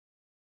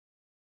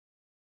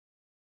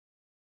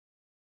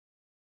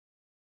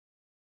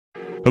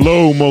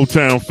Hello,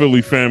 Motown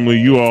Philly family.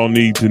 You all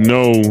need to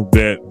know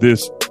that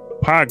this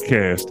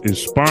podcast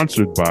is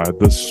sponsored by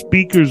The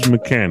Speaker's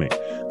Mechanic.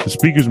 The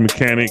Speaker's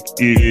Mechanic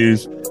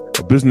is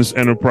a business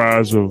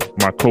enterprise of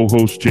my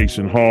co-host,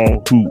 Jason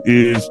Hall, who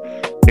is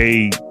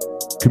a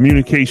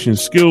communication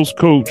skills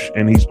coach,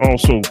 and he's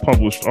also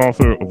published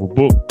author of a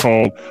book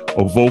called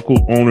A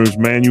Vocal Owner's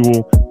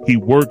Manual. He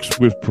works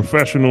with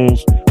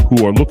professionals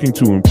who are looking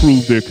to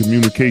improve their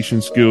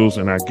communication skills,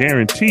 and I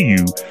guarantee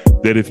you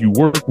that if you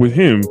work with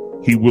him,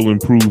 he will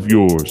improve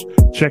yours.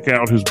 Check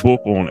out his book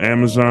on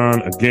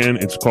Amazon. Again,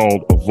 it's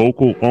called A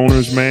Vocal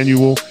Owner's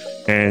Manual,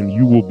 and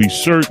you will be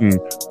certain,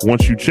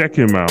 once you check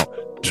him out,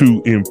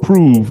 to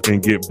improve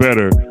and get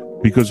better,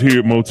 because here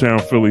at Motown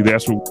Philly,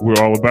 that's what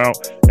we're all about,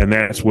 and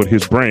that's what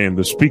his brand,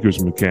 The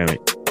Speaker's Mechanic,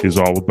 is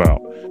all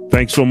about.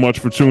 Thanks so much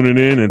for tuning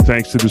in, and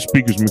thanks to The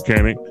Speaker's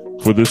Mechanic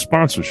for this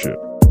sponsorship.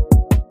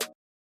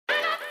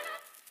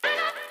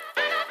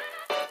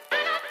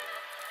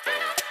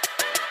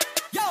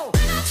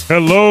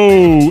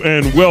 Hello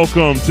and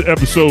welcome to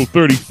episode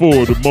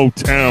 34 of the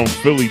Motown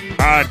Philly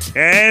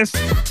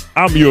podcast.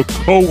 I'm your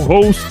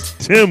co-host,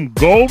 Tim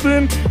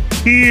Golden,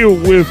 here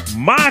with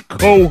my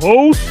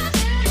co-host.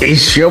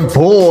 It's your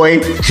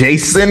boy,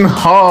 Jason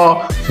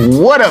Hall.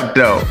 What up,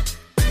 though?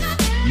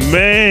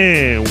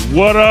 Man,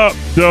 what up,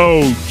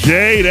 though?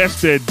 Jay, that's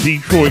that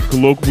Detroit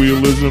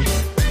colloquialism.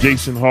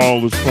 Jason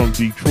Hall is from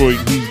Detroit.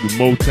 He's the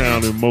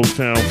Motown in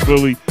Motown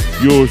Philly.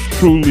 Yours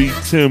truly,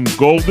 Tim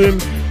Golden,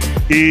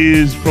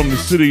 is from the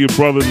city of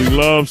brotherly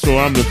love. So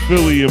I'm the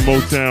Philly in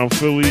Motown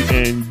Philly,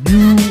 and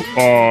you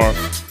are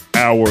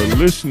our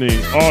listening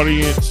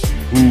audience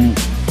who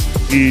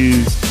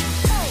is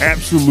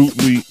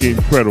absolutely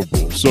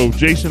incredible. So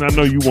Jason, I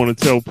know you want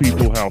to tell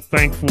people how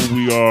thankful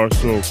we are,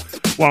 so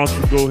why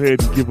don't you go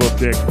ahead and give up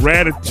that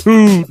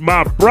gratitude,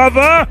 my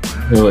brother?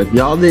 Well, if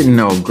y'all didn't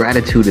know,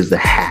 gratitude is the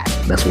hat.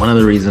 That's one of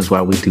the reasons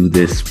why we do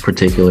this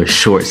particular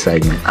short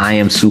segment. I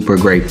am super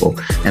grateful,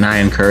 and I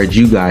encourage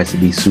you guys to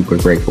be super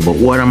grateful. But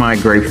what am I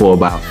grateful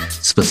about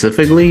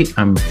specifically?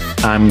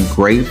 I'm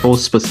grateful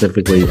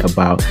specifically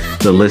about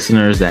the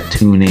listeners that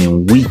tune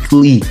in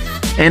weekly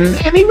and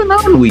even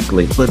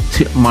non-weekly. But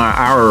to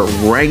our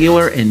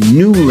regular and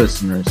new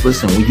listeners,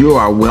 listen, you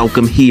are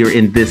welcome here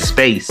in this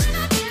space.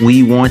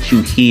 We want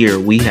you here.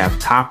 We have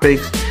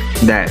topics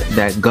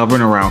that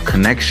govern around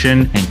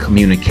connection and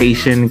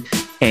communication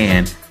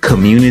and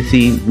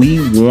community. We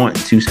want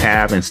to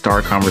have and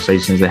start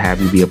conversations that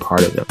have you be a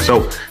part of them.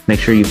 So make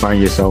sure you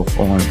find yourself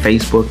on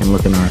Facebook and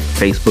look in our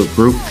Facebook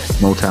group,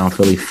 Motown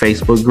Philly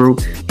Facebook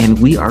group. And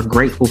we are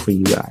grateful for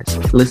you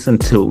guys. Listen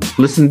to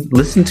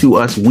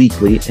us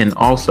weekly. And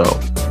also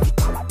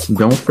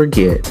don't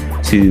forget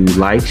to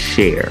like,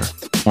 share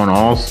on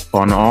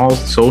all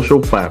social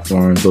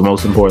platforms, but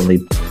most importantly,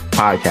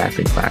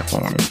 podcasting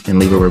platforms, and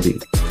leave a review.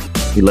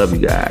 We love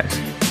you guys.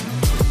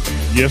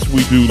 Yes,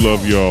 we do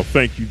love y'all.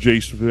 Thank you,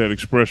 Jason, for that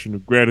expression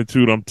of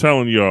gratitude. I'm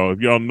telling y'all, if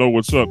y'all know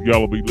what's up,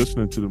 y'all will be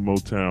listening to the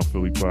Motown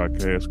Philly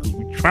podcast, because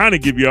we're trying to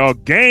give y'all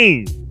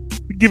game.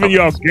 We're giving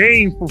y'all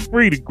game for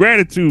free. The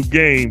gratitude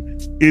game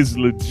is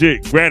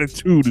legit.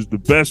 Gratitude is the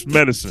best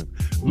medicine.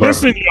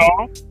 Listen,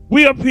 y'all,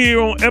 we up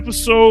here on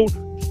episode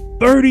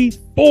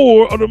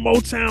 34 of the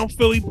Motown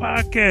Philly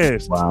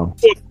podcast. Wow.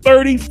 For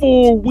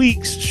 34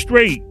 weeks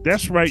straight.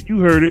 That's right. You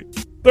heard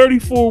it.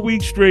 34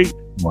 weeks straight.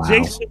 Wow.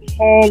 Jason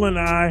Hall and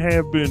I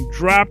have been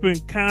dropping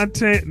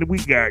content, and we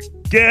got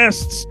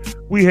guests.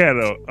 We had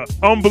an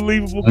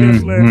unbelievable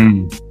guest last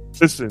week.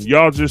 Listen,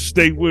 y'all just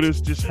stay with us,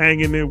 just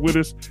hang in there with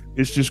us.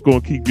 It's just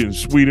going to keep getting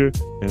sweeter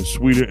and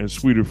sweeter and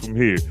sweeter from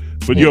here.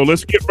 But yo,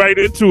 let's get right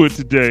into it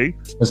today.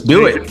 Let's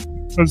do it.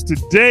 Because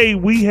today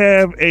we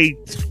have a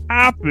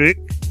topic,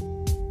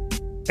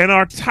 and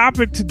our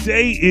topic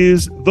today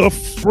is the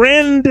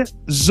friend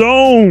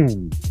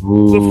zone.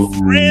 Ooh. The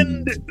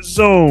friend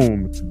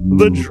zone.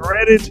 The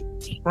dreaded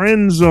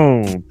friend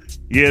zone.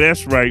 Yeah,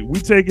 that's right.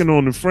 We're taking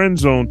on the friend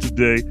zone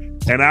today,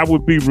 and I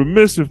would be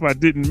remiss if I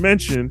didn't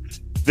mention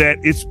that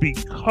it's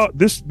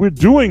because we're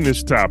doing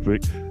this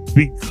topic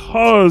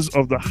because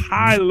of the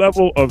high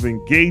level of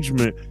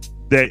engagement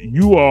that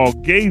you all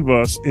gave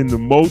us in the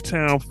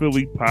Motown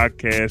Philly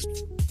podcast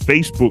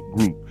Facebook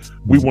group.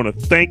 We want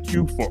to thank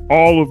you for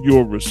all of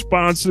your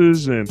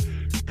responses and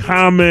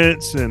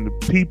comments, and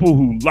the people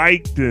who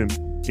liked and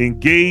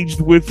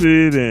engaged with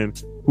it and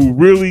who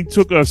really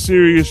took us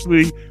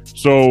seriously.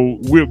 So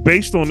we're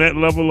based on that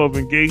level of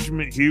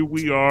engagement. Here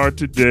we are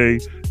today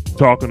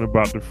talking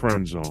about the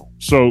friend zone.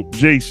 So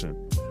Jason,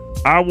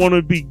 I want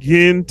to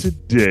begin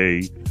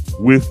today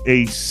with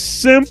a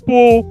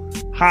simple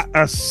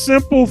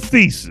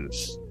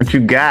thesis. What you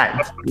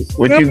got?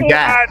 What you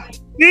got?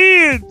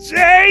 Yeah,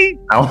 Jay.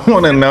 I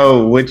want to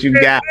know what you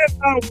got.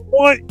 I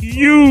want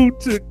you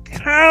to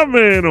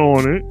comment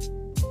on it.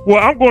 Well,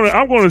 I'm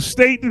going to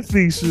state the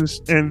thesis,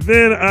 and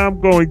then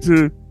I'm going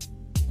to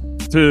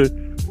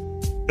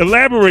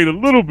elaborate a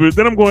little bit.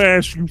 Then I'm going to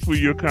ask you for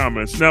your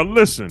comments. Now,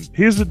 listen.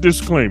 Here's a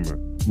disclaimer.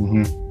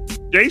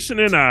 Jason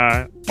and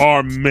I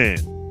are men.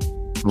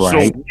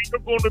 Right. So we are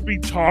going to be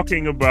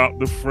talking about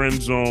the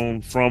friend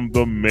zone from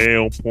the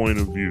male point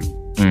of view.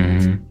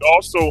 Mm-hmm.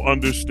 Also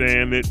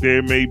understand that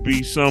there may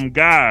be some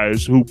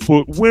guys who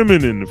put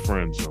women in the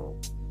friend zone.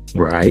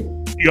 Right.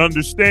 We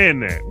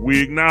understand that.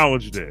 We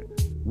acknowledge that.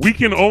 We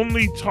can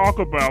only talk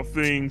about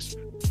things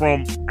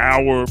from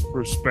our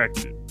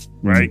perspective,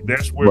 right? Mm-hmm.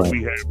 That's where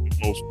we have the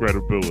most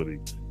credibility.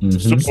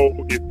 Mm-hmm.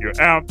 So if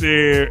you're out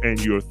there and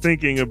you're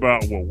thinking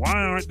about, well, why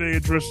aren't they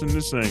addressing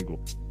this angle?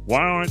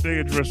 Why aren't they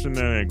addressing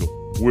that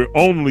angle? We're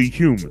only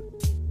human.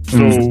 So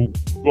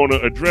we're going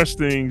to address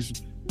things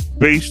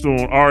based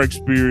on our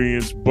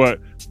experience, but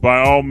by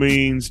all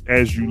means,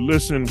 as you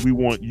listen, we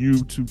want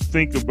you to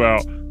think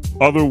about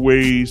other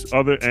ways,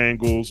 other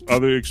angles,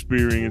 other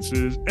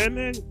experiences, and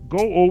then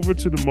go over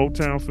to the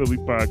Motown Philly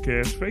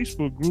Podcast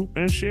Facebook group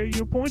and share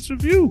your points of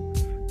view.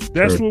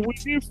 That's what we're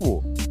here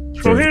for.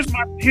 So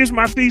here's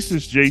my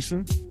thesis,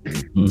 Jason.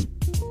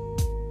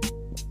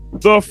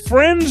 The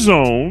friend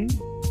zone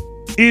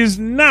is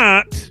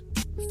not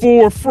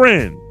for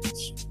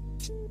friends.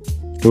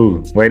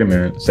 Ooh, wait a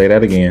minute. Say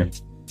that again.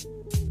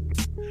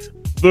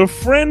 The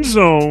friend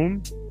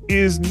zone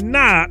is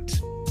not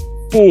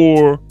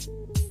for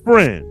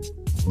friends.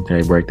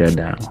 Okay, break that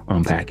down.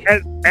 Unpack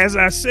it. As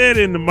I said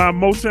in my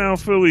Motown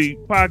Philly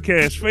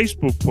Podcast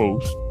Facebook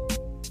post,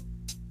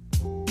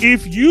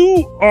 if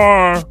you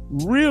are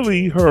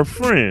really her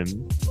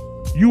friend,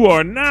 you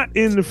are not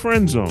in the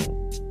friend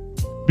zone,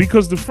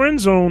 because the friend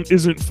zone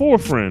isn't for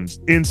friends.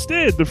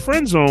 Instead, the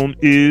friend zone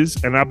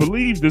is, and I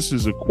believe this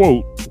is a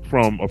quote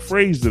from a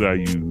phrase that I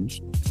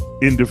used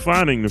in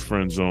defining the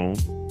friend zone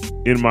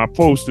in my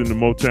post in the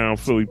Motown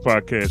Philly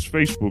Podcast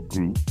Facebook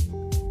group.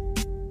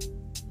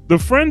 The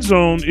friend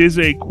zone is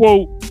a,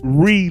 quote,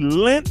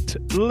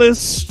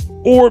 relentless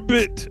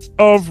orbit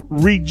of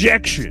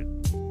rejection.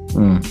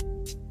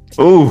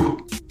 Ooh.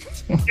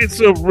 It's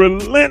a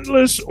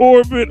relentless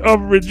orbit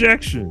of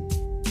rejection.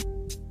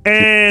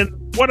 And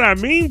what I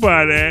mean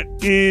by that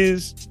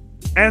is,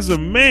 as a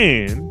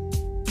man,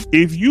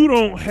 if you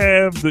don't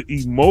have the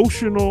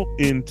emotional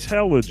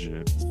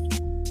intelligence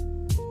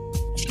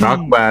talk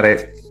about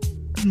it,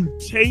 to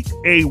take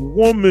a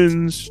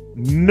woman's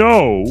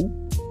no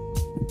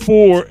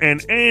for an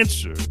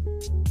answer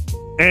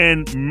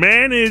and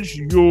manage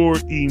your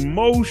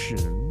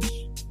emotions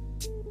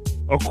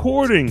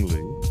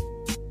accordingly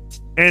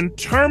and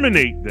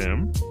terminate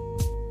them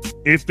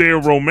if they're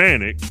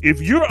romantic.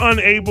 If you're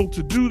unable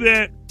to do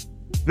that,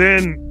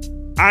 then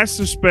I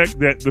suspect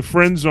that the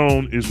friend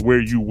zone is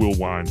where you will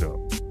wind up.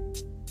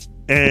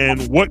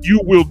 And what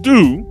you will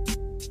do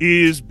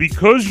is,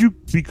 because you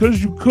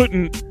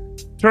couldn't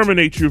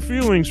terminate your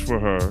feelings for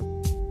her,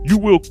 you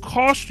will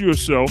cost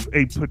yourself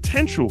a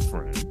potential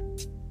friend,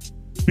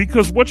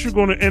 because what you're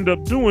going to end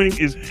up doing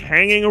is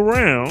hanging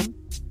around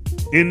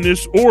in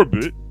this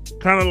orbit,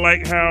 kind of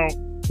like how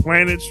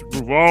planets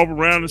revolve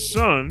around the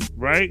sun,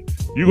 right?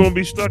 You're going to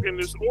be stuck in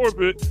this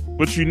orbit,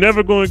 but you're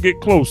never going to get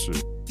closer.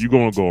 You're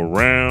going to go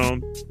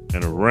around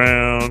and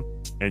around,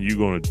 and you're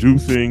going to do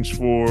things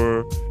for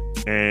her,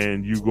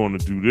 and you're going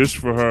to do this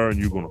for her, and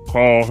you're going to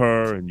call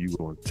her, and you're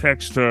going to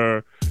text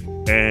her,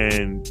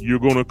 and you're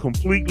going to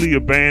completely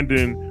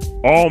abandon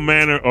all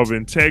manner of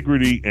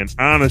integrity and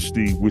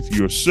honesty with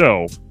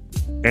yourself.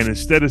 And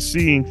instead of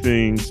seeing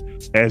things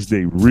as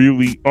they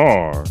really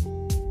are,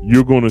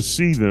 you're going to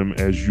see them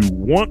as you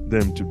want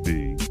them to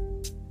be.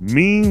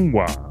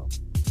 Meanwhile,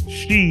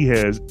 she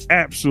has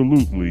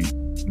absolutely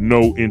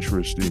no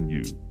interest in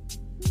you.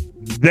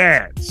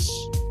 That's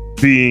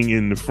being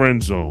in the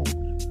friend zone.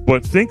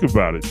 But think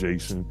about it,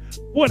 Jason.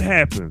 What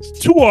happens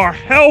to our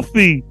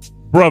healthy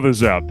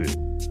brothers out there?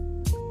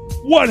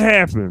 What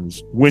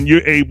happens when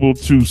you're able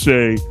to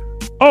say,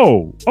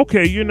 oh,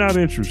 okay, you're not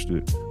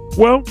interested?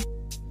 Well,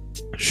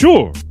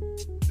 sure.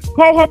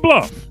 Call her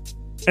bluff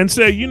and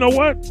say, you know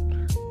what?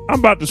 I'm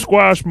about to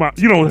squash my...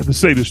 You don't have to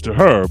say this to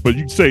her, but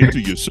you can say it to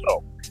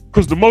yourself.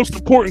 Because the most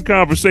important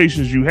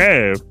conversations you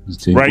have,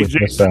 right,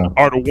 Jason,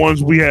 are the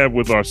ones we have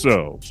with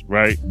ourselves,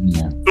 right?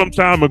 Yeah. Some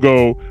time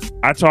ago,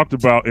 I talked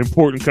about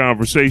important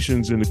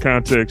conversations in the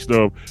context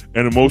of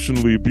an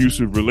emotionally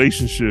abusive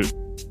relationship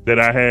that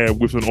I had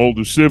with an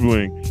older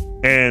sibling.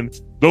 And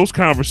those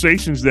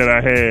conversations that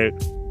I had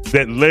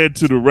that led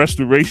to the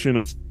restoration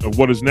of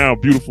what is now a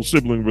beautiful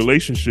sibling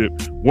relationship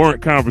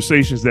weren't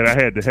conversations that I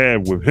had to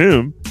have with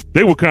him.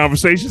 They were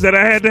conversations that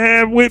I had to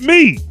have with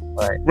me,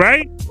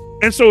 right?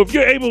 And so if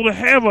you're able to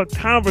have a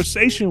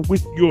conversation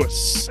with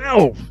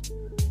yourself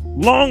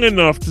long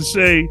enough to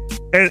say,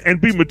 and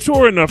be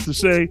mature enough to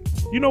say,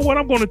 you know what,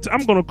 I'm going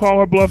to call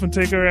her bluff and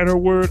take her at her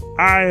word.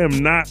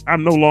 I'm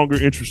no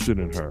longer interested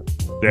in her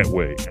that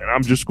way, and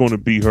I'm just going to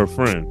be her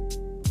friend.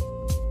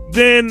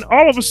 Then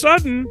all of a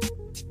sudden,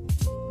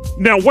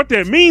 now what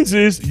that means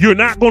is you're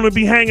not going to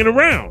be hanging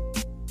around.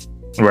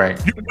 Right.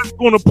 You're not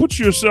going to put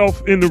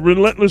yourself in the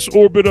relentless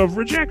orbit of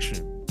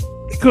rejection.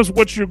 Because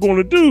what you're going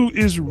to do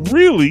is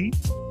really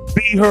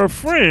be her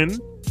friend.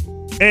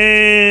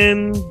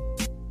 And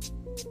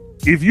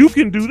if you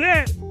can do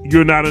that,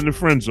 you're not in the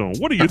friend zone.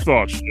 What are your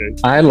thoughts, Jay?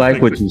 I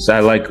like what you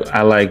said.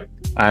 I liked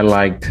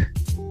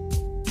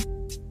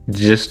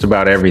just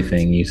about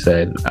everything you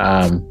said.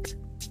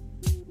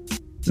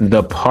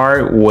 The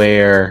part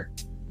where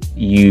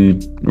you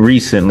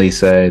recently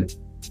said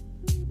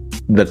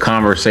the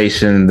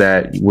conversation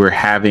that we're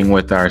having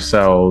with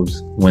ourselves,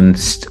 when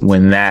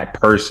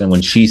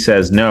she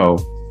says no,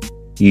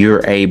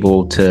 you're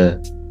able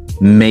to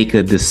make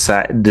a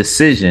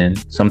decision,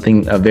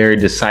 a very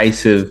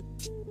decisive,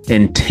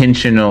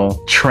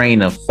 intentional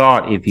train of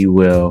thought, if you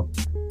will,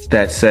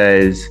 that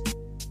says,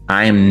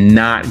 I am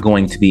not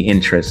going to be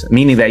interested,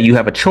 meaning that you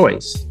have a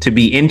choice to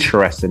be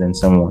interested in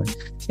someone.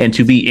 And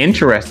to be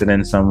interested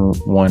in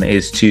someone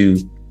is to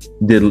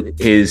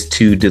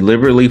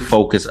deliberately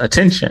focus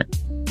attention.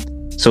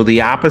 So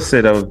the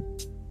opposite of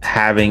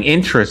having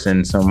interest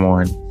in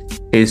someone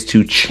is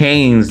to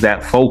change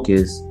that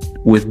focus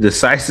with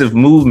decisive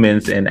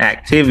movements and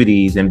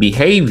activities and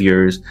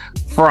behaviors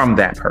from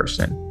that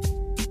person.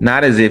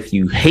 Not as if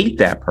you hate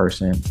that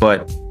person,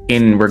 but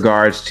in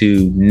regards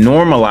to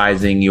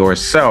normalizing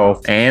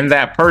yourself and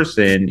that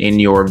person in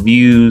your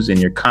views and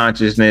your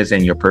consciousness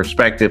and your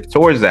perspective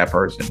towards that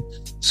person.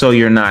 So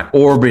you're not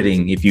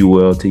orbiting, if you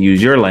will, to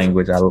use your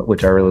language,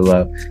 which I really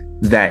love,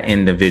 that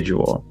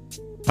individual.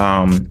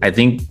 I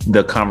think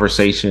the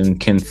conversation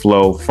can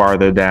flow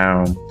farther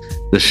down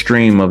the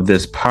stream of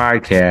this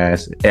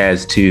podcast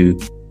as to,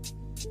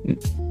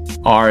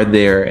 are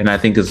there, and I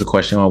think it's a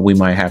question we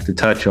might have to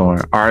touch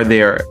on, are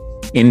there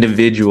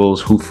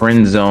individuals who were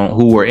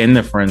in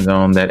the friend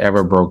zone that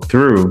ever broke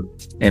through?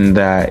 And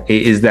that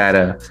is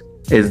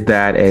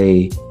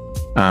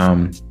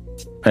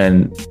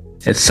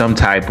some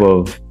type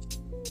of,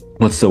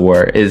 what's the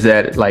word? Is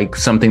that like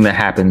something that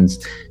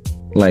happens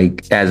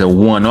like as a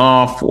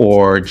one-off,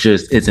 or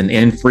just it's an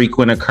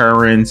infrequent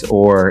occurrence,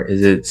 or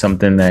is it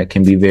something that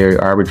can be very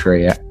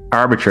arbitrary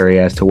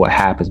as to what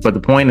happens? But the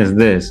point is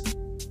this: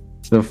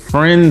 the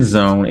friend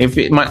zone, if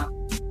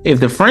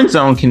the friend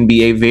zone can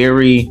be a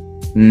very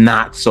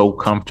not so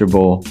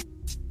comfortable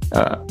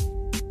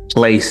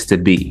place to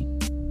be,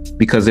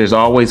 because there's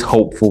always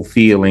hopeful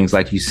feelings,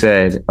 like you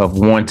said, of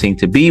wanting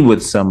to be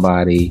with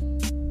somebody.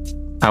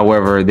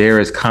 However, there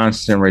is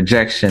constant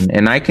rejection,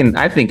 and I think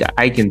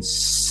I can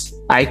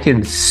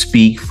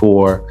speak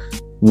for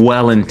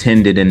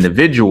well-intended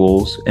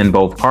individuals in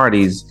both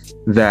parties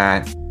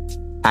that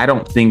I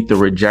don't think the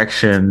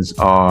rejections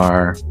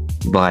are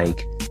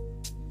like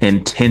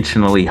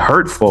intentionally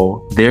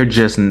hurtful. They're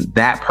just,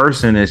 that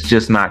person is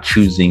just not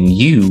choosing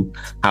you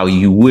how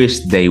you wish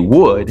they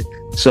would.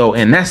 So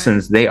in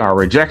essence, they are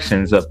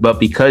rejections, but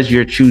because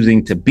you're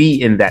choosing to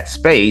be in that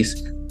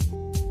space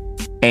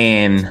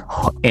and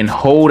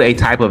hold a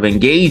type of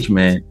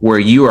engagement where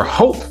you are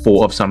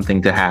hopeful of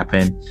something to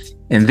happen,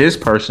 and this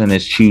person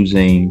is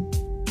choosing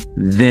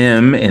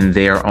them and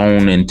their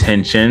own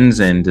intentions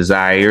and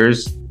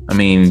desires. I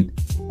mean,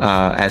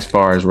 as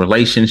far as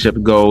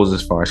relationship goes,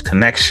 as far as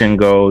connection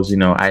goes,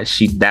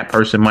 that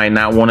person might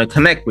not want to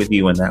connect with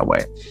you in that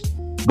way,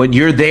 but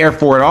you're there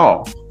for it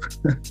all.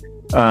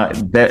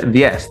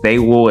 Yes, they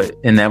will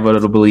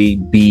inevitably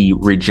be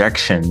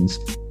rejections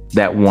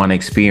that one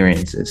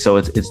experiences. So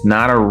it's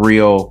not a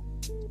real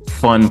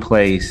fun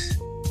place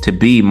to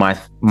be. My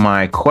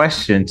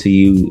question to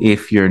you: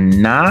 if you're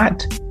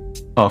not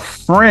a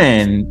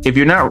friend, if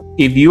you're not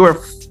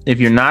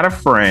a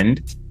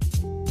friend,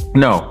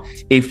 so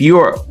if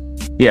you're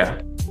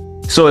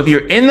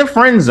in the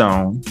friend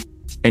zone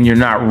and you're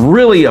not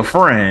really a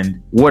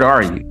friend, what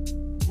are you?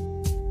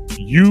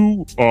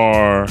 You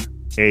are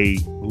a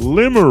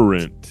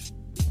limerent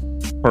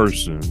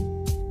person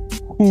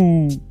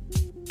who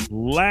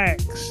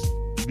lacks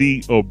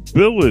the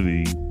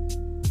ability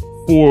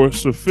for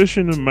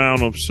sufficient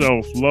amount of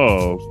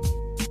self-love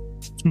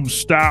to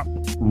stop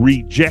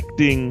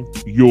rejecting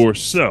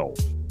yourself.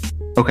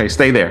 Okay,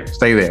 stay there,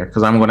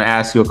 because I'm going to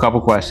ask you a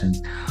couple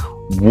questions.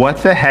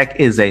 What the heck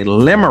is a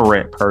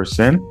limerent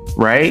person,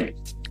 right?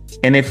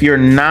 And if you're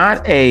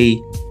not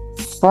a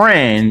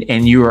friend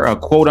and you're a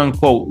quote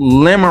unquote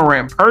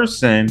limerent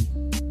person,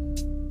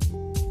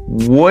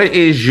 what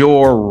is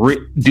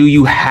do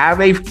you have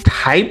a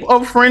type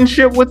of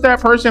friendship with that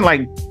person?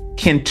 Like,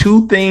 can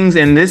two things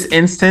in this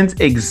instance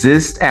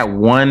exist at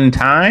one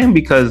time?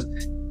 Because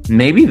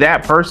maybe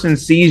that person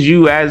sees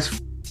you as,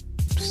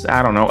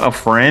 I don't know, a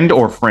friend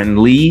or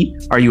friendly.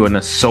 Are you an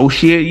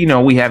associate?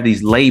 We have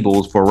these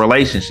labels for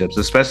relationships,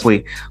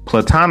 especially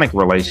platonic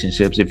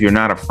relationships. If you're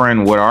not a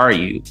friend, what are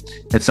you?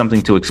 It's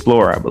something to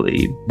explore, I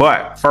believe.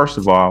 But first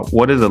of all,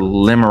 what is a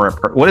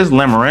limerent? What is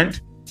limerent?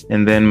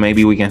 And then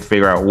maybe we can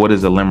figure out what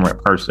is a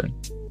limerent person.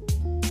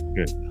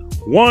 Okay.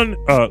 One,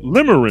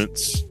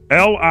 limerence,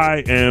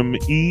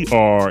 Limerence.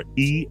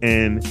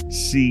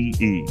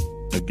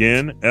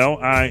 Again,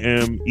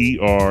 Limerence.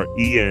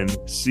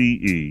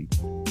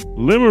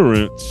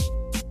 Limerence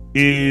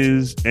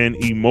is an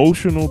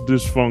emotional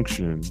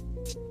dysfunction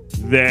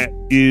that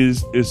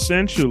is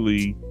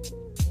essentially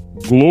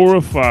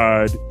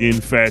glorified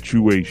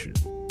infatuation.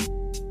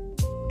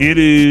 It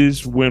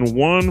is when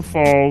one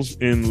falls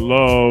in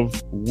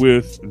love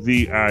with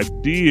the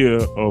idea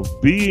of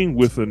being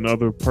with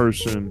another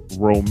person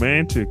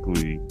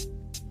romantically,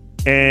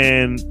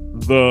 and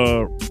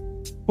the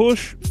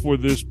push for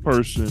this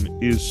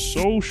person is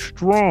so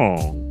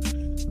strong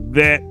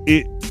that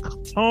it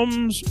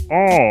comes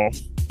off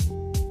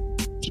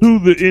to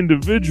the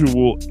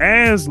individual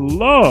as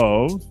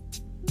love,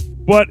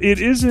 but it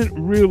isn't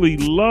really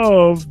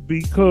love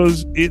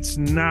because it's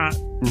not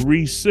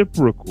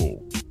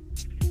reciprocal.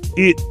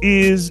 It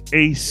is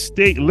a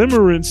state,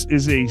 limerence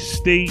is a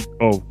state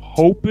of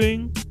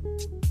hoping,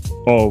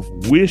 of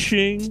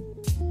wishing,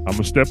 I'm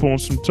gonna step on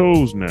some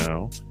toes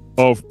now,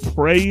 of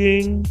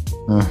praying,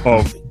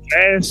 of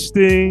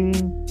fasting,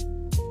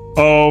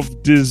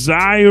 of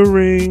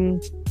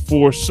desiring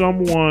for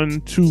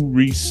someone to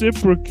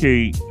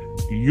reciprocate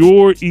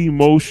your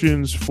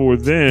emotions for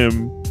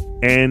them,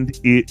 and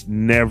it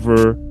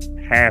never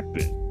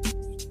happened.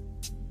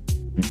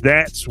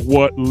 That's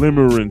what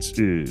limerence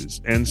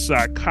is. And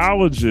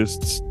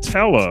psychologists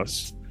tell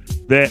us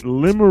that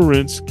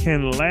limerence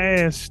can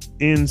last,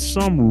 in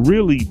some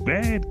really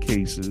bad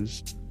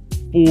cases,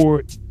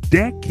 for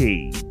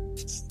decades.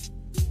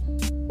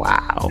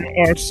 Wow.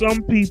 There are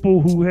some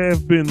people who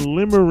have been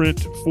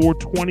limerent for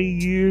 20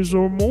 years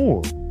or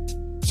more.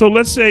 So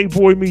let's say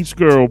boy meets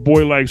girl,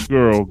 boy likes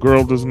girl,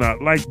 girl does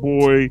not like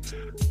boy,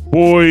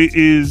 boy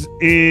is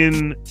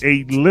in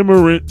a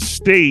limerent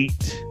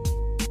state,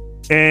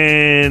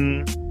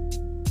 and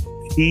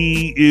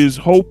he is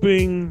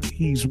hoping,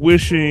 he's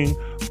wishing,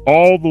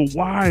 all the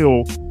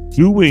while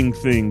doing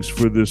things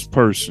for this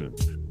person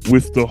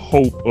with the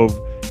hope of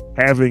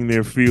having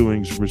their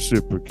feelings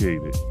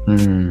reciprocated.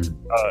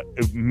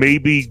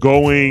 Maybe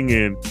going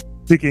and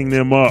picking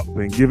them up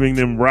and giving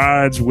them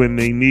rides when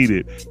they need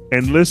it.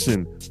 And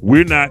listen,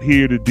 we're not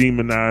here to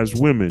demonize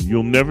women.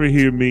 You'll never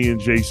hear me and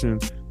Jason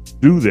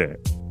do that.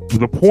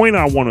 The point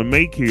I want to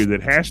make here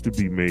that has to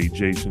be made,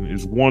 Jason,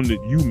 is one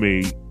that you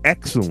made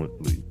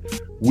excellently,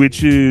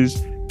 which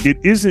is it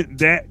isn't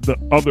that the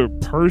other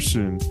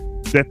person,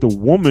 that the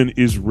woman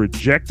is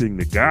rejecting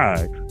the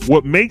guy.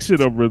 What makes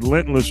it a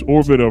relentless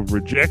orbit of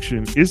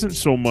rejection isn't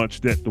so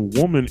much that the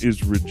woman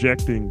is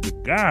rejecting the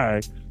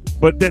guy,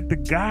 but that the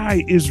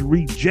guy is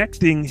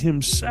rejecting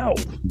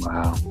himself.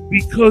 Wow.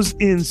 Because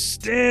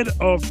instead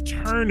of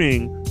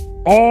turning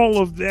all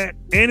of that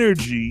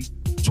energy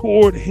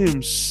toward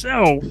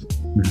himself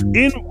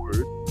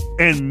inward,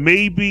 and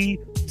maybe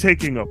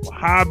taking up a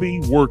hobby,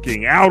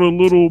 working out a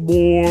little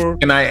more.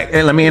 And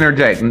let me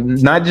interject.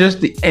 Not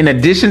just in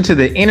addition to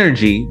the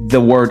energy, the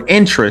word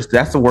interest,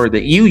 that's the word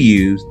that you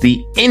use,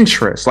 the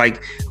interest.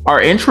 Like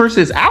our interest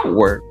is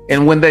outward.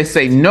 And when they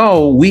say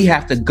no, we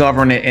have to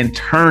govern it and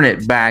turn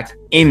it back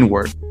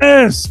inward.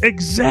 Yes,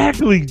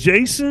 exactly,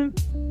 Jason.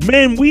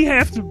 Man, we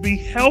have to be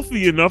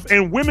healthy enough,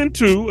 and women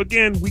too.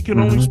 Again, we can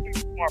only speak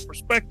from our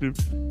perspective,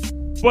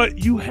 but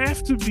you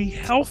have to be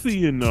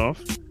healthy enough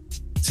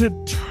to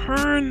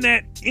turn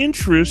that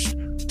interest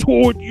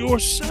toward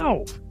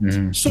yourself.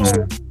 So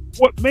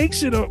what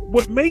makes it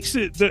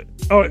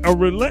a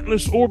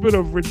relentless orbit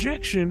of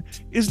rejection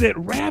is that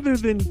rather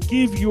than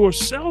give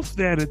yourself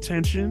that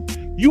attention,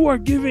 you are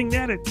giving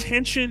that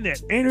attention,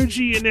 that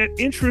energy, and that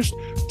interest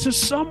to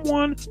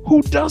someone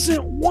who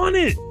doesn't want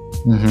it.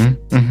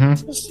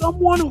 To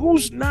someone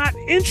who's not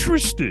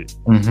interested.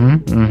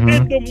 And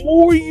the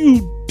more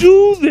you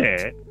do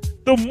that,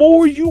 the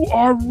more you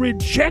are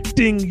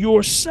rejecting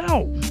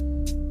yourself.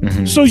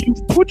 So you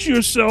put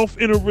yourself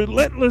in a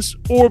relentless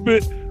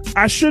orbit.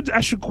 I should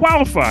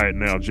qualify it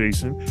now,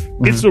 Jason.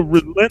 It's a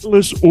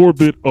relentless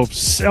orbit of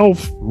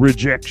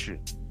self-rejection.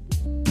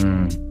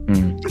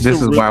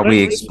 This is why we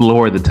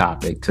explore the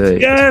topic, to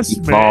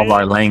evolve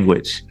our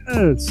language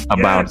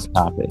about the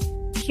topic.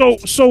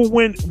 So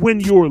when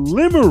you're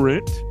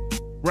limerent,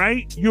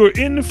 right? You're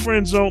in the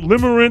friend zone.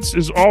 Limerence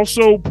is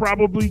also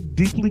probably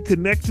deeply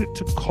connected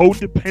to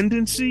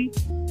codependency,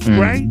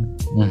 right?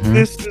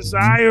 This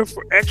desire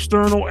for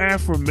external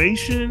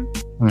affirmation.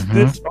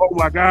 This, oh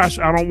my gosh,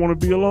 I don't want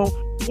to be alone.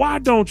 Why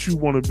don't you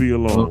want to be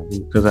alone?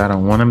 Because I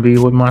don't want to be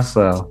with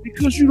myself.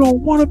 Because you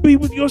don't want to be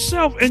with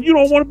yourself. And you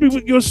don't want to be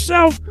with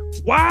yourself.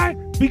 Why?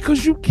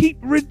 Because you keep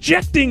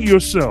rejecting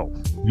yourself.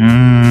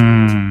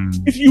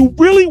 If you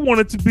really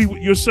wanted to be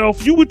with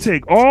yourself, you would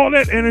take all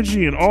that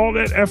energy and all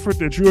that effort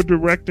that you're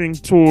directing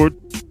toward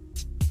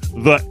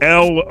the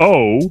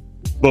LO,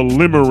 the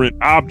limerent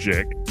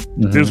object.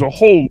 There's a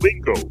whole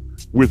lingo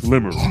with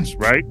limerence,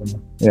 right?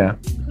 Yeah.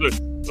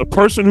 The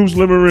person who's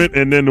limerent,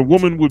 and then the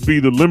woman would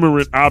be the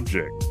limerent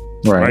object,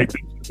 right?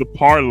 The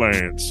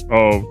parlance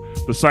of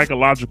the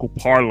psychological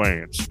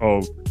parlance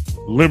of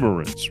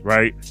limerence,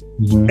 right?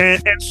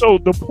 And so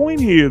the point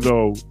here,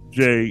 though,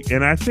 Jay,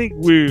 and I think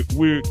we're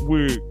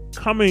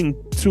coming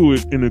to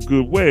it in a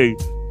good way,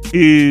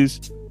 is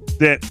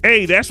that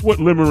that's what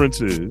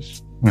limerence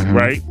is,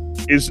 right?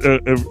 Is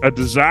a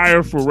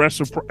desire for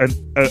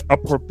a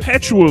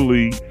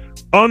perpetually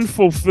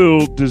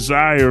unfulfilled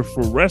desire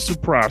for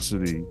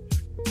reciprocity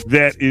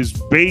that is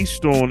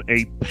based on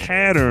a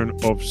pattern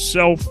of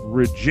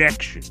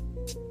self-rejection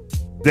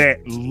that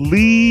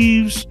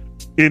leaves,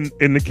 in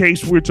the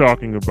case we're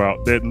talking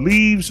about, that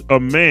leaves a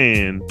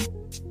man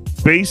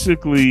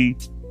basically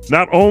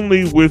not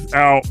only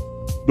without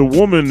the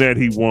woman that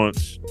he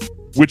wants,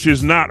 which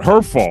is not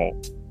her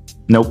fault.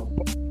 Nope.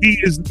 He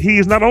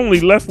is not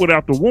only left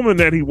without the woman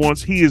that he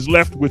wants, he is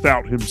left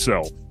without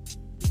himself.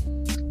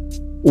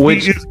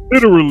 Which he is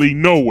literally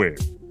nowhere.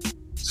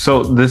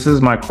 So this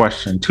is my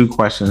question. 2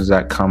 questions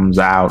that comes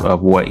out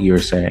of what you're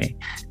saying.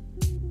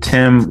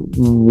 Tim,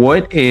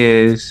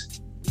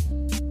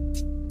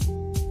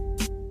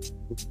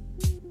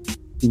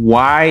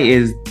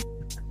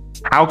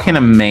 how can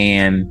a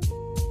man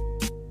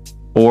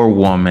or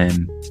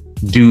woman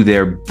do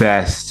their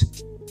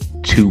best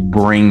to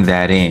bring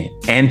that in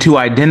and to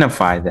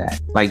identify that,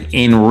 like,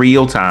 in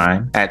real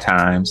time at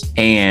times,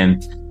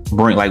 and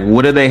bring, like,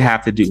 what do they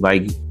have to do,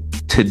 like,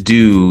 to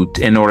do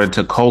in order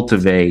to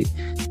cultivate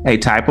a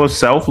type of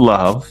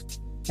self-love,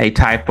 a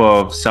type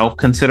of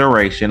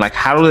self-consideration? Like,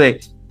 how do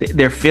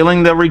they're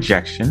feeling the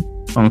rejection,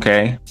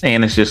 okay,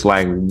 and it's just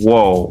like,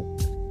 whoa,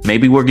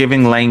 maybe we're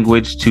giving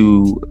language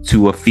to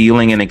a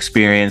feeling and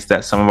experience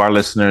that some of our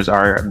listeners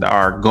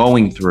are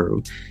going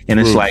through, and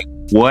it's like,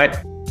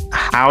 what?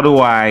 How do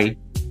I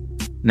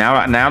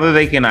now that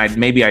they can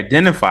maybe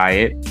identify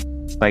it?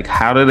 Like,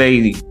 how do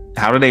they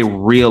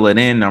reel it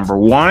in? Number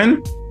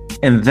one,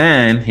 and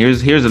then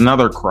here's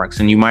another crux,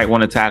 and you might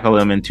want to tackle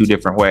them in 2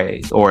 different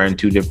ways or in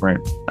 2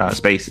 different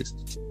spaces.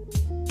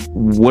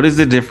 What is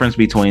the difference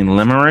between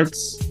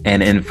limerence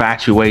and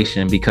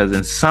infatuation? Because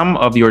in some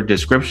of your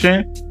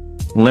description,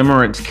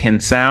 limerence can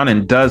sound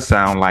and does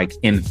sound like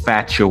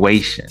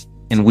infatuation,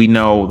 and we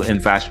know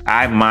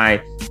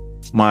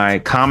my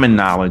common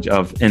knowledge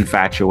of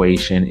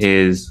infatuation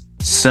is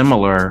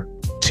similar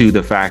to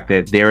the fact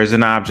that there is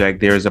an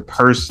object, there is a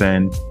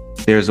person,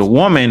 there's a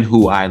woman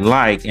who I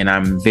like, and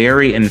I'm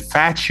very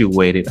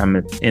infatuated.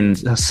 I'm in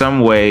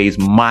some ways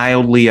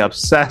mildly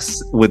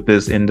obsessed with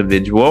this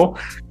individual,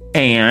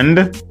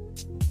 and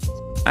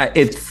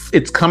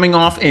it's coming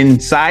off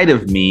inside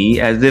of me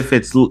as if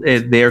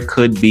there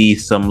could be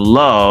some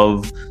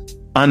love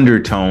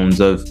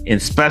undertones of,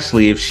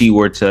 especially if she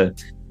were to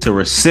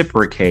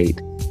reciprocate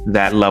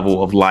that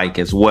level of like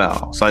as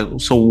well.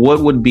 So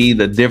what would be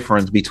the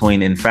difference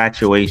between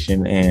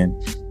infatuation and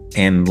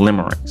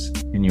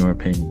limerence, in your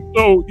opinion?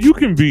 So you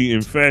can be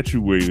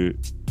infatuated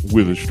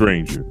with a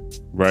stranger,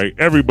 right?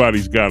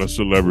 Everybody's got a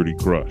celebrity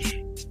crush,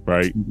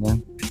 right?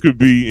 Mm-hmm. You could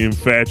be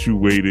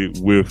infatuated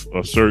with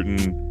a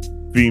certain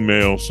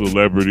female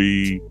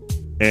celebrity,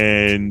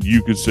 and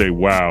you could say,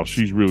 wow,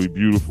 she's really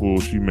beautiful,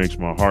 she makes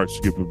my heart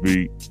skip a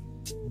beat.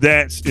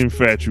 That's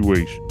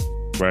infatuation,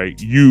 right?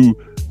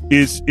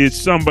 It's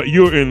somebody,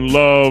 you're in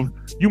love.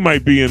 You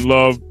might be in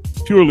love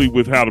purely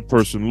with how the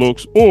person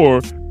looks,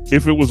 or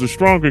if it was a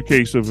stronger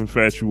case of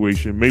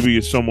infatuation, maybe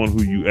it's someone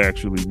who you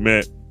actually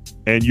met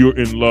and you're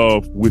in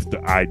love with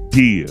the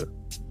idea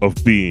of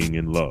being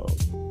in love.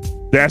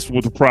 That's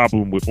what the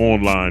problem with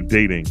online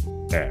dating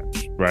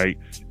apps, right?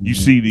 You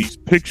see these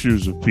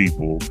pictures of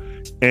people,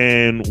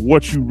 and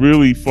what you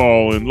really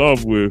fall in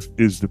love with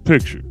is the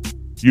picture.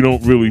 You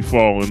don't really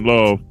fall in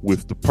love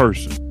with the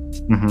person.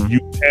 Mm-hmm. You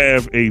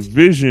have a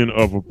vision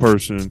of a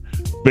person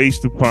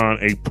based upon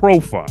a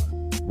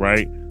profile,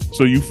 right?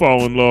 So you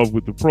fall in love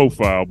with the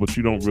profile, but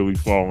you don't really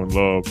fall in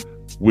love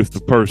with the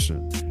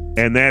person.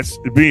 And that's,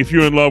 if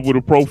you're in love with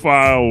a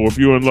profile, or if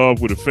you're in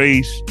love with a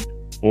face,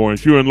 or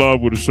if you're in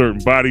love with a certain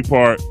body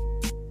part,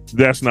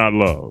 that's not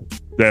love.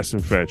 That's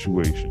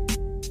infatuation.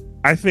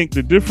 I think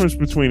the difference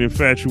between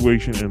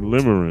infatuation and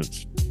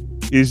limerence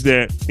is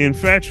that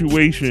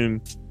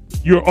infatuation,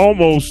 you're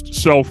almost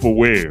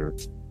self-aware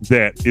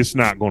that it's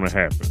not going to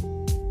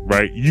happen,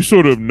 right? You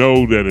sort of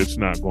know that it's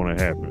not going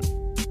to happen.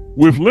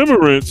 With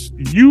limerence,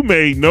 you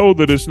may know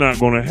that it's not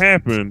going to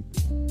happen,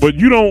 but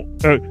you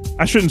don't,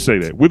 I shouldn't say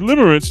that. With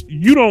limerence,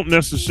 you don't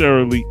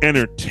necessarily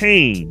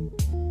entertain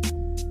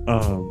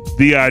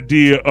the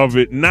idea of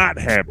it not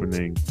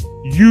happening.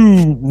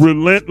 You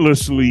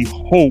relentlessly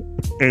hope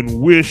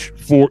and wish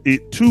for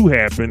it to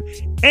happen,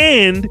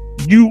 and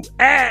you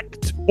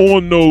act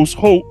on those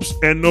hopes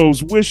and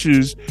those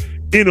wishes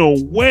in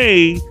a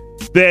way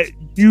that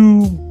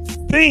you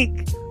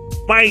think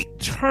might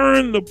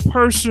turn the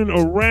person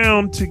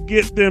around to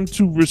get them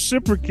to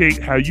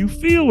reciprocate how you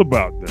feel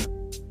about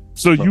them.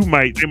 So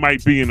they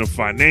might be in a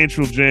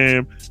financial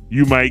jam.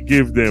 You might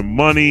give them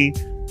money,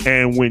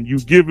 and when you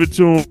give it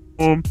to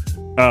them,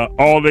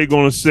 all they're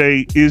going to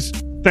say is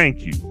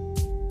thank you.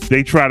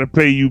 They try to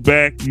pay you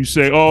back. You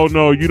say, oh,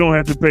 no, you don't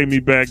have to pay me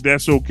back.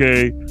 That's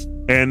okay.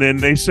 And then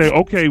they say,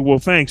 okay, well,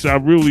 thanks. I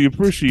really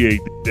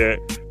appreciate that.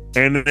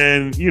 And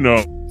then,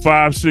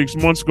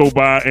 5-6 months go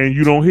by and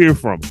you don't hear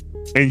from them.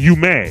 And you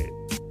mad.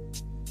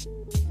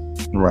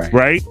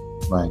 Right.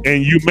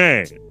 And you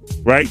mad.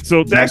 Right.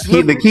 So that's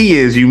the key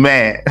is you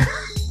mad.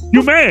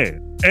 You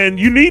mad. And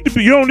you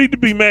don't need to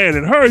be mad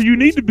at her. You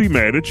need to be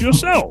mad at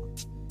yourself.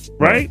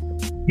 Right?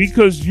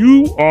 Because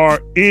you are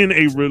in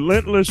a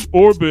relentless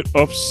orbit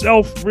of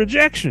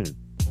self-rejection.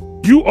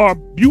 You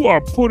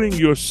are putting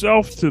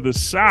yourself to the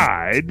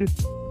side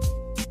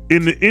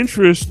in the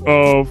interest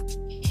of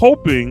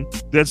hoping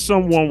that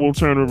someone will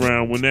turn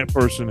around when that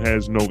person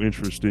has no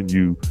interest in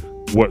you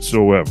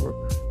whatsoever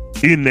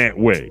in that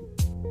way.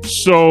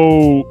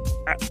 So,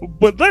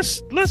 but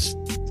let's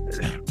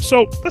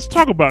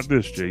talk about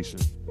this, Jason.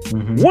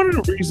 Mm-hmm. One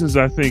of the reasons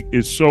I think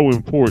is so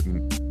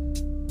important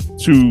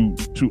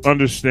to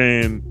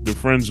understand the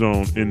friend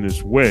zone in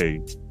this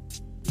way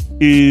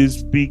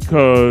is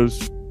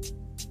because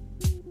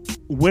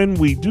when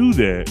we do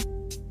that,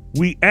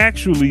 we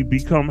actually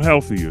become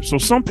healthier. So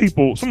some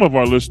of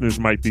our listeners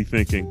might be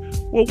thinking,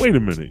 well, wait a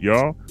minute,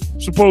 y'all.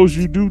 Suppose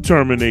you do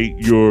terminate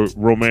your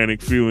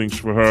romantic feelings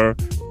for her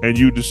and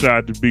you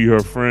decide to be her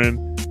friend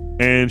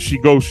and she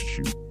ghosts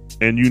you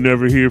and you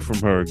never hear from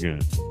her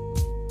again.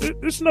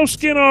 There's no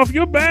skin off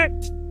your back.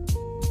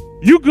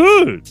 You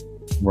good.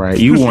 Right.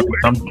 You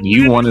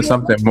wanted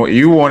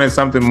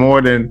something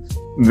more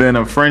than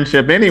a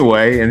friendship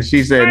anyway, and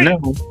she said right.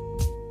 no.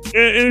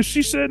 And if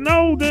she said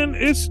no, then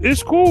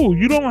it's cool.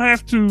 You don't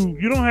have to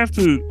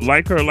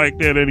like her like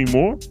that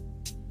anymore.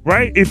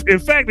 Right? If in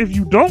fact, if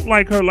you don't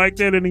like her like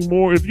that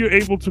anymore, if you're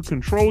able to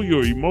control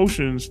your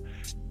emotions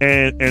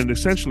and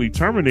essentially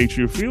terminate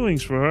your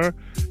feelings for her,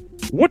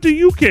 what do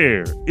you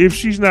care if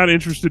she's not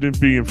interested in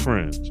being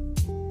friends?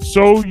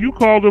 So you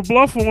called her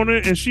bluff on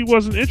it and she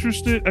wasn't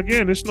interested.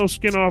 Again, there's no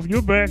skin off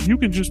your back. You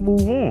can just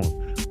move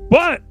on.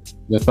 But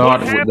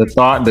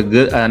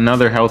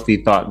another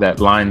healthy thought that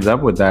lines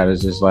up with that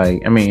is just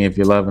like, I mean, if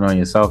you're loving on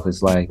yourself,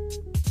 it's like,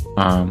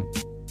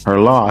 her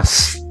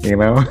loss, you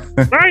know?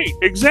 Right.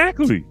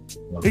 Exactly.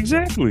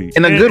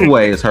 In a good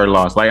way, it's her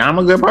loss. Like, I'm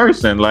a good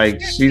person.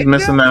 Like, she's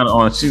missing out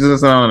on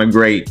a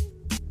great,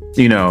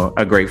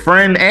 a great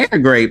friend and a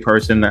great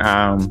person,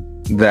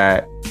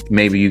 that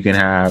maybe you can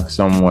have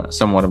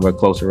somewhat of a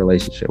closer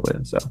relationship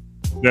with. So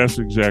that's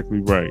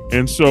exactly right.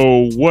 And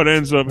so what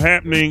ends up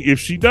happening if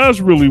she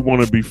does really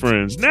want to be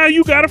friends? Now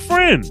you got a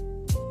friend,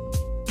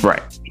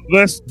 right?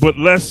 Let's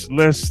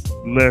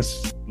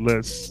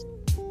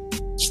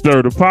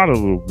stir the pot a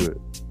little bit.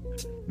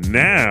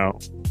 Now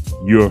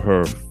you're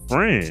her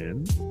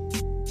friend,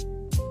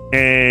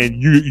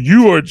 and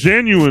you are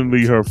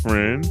genuinely her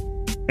friend.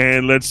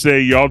 And let's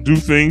say y'all do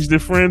things that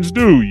friends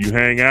do. You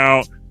hang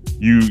out.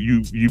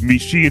 You meet,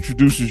 she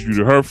introduces you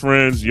to her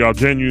friends, y'all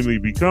genuinely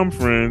become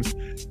friends,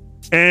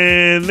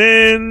 and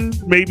then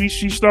maybe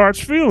she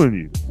starts feeling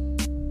you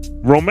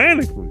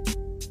romantically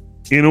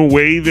in a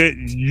way that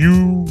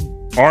you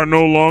are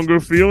no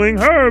longer feeling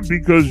her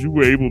because you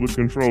were able to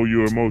control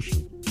your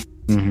emotions.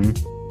 Mm-hmm.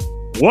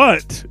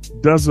 What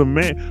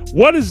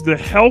is the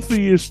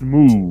healthiest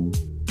move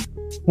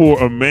for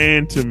a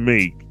man to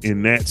make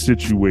in that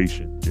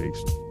situation,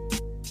 Jason?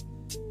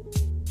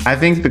 I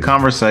think the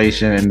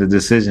conversation and the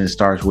decision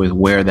starts with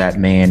where that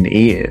man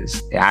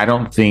is. I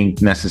don't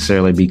think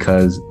necessarily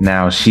because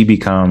now she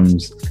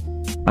becomes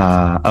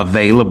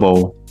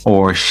available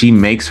or she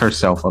makes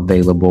herself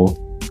available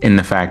in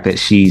the fact that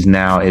she's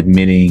now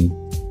admitting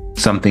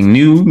something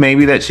new,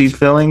 maybe that she's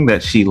feeling,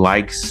 that she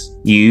likes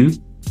you.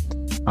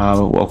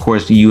 Of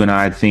course, you and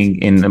I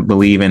think and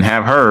believe and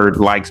have heard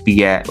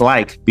begats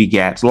like.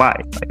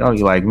 Like, oh,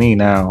 you like me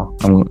now,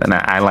 and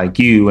I like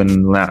you,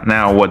 and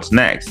now what's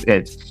next?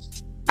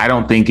 I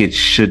don't think it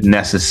should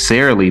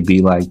necessarily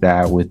be like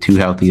that with two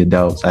healthy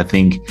adults. I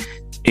think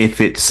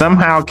if it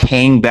somehow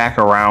came back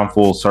around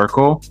full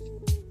circle,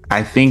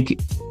 I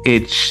think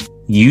it's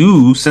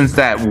you, since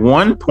that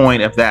one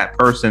point of that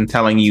person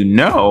telling you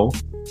no,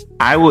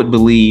 I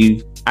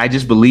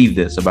just believe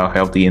this about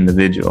healthy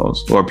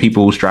individuals or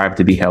people who strive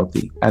to be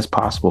healthy as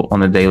possible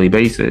on a daily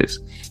basis.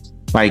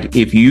 Like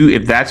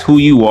if that's who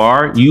you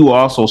are, you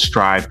also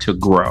strive to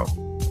grow.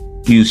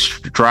 You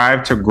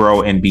strive to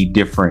grow and be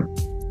different.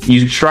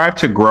 You strive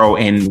to grow,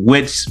 and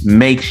which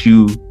makes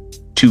you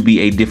to be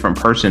a different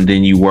person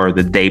than you were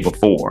the day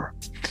before.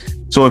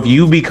 So if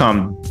you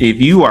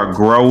are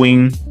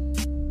growing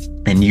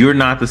and you're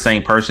not the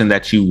same person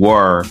that you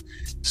were,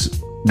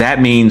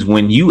 that means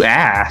when you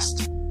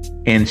asked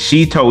and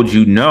she told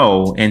you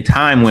no and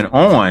time went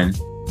on,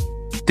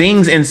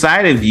 things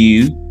inside of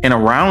you and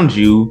around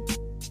you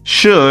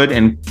should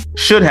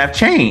have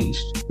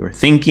changed. Your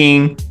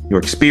thinking, your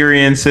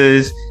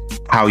experiences,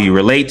 how you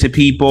relate to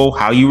people,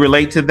 how you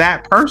relate to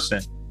that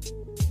person.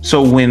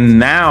 So when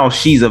now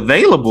she's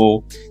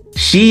available,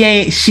 she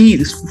ain't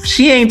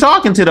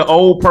talking to the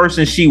old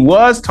person she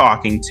was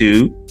talking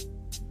to,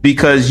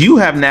 because you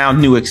have now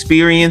new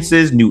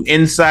experiences, new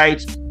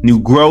insights, new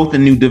growth,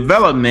 and new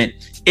development.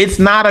 It's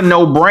not a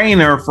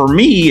no-brainer for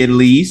me, at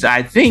least.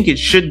 I think it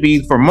should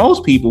be for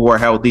most people who are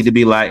healthy to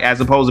be like, as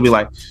opposed to be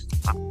like,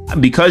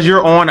 because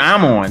you're on,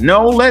 I'm on.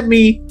 No, let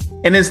me.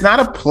 And it's not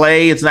a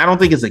play. I don't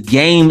think it's a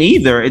game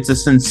either. It's a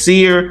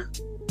sincere,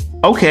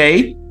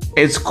 okay,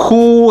 it's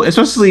cool.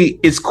 Especially,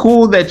 it's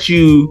cool that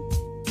you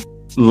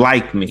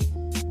like me,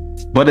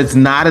 but it's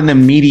not an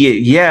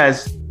immediate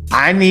yes.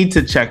 I need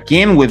to check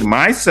in with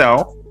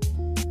myself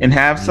and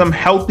have some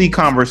healthy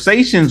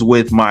conversations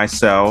with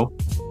myself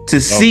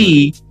to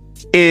see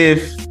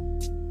if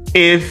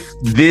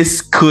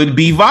this could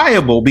be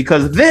viable,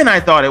 because then I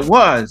thought it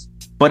was.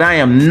 But I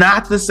am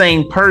not the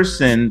same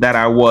person that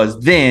I was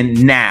then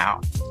now.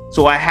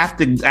 So I have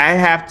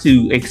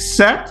to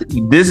accept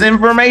this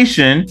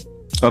information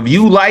of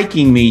you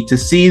liking me to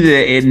see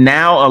that it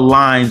now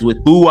aligns with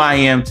who I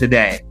am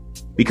today.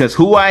 Because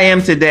who I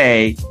am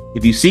today,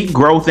 if you seek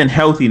growth and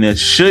healthiness,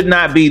 should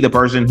not be the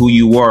person who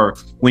you were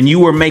when you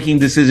were making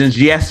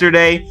decisions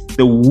yesterday,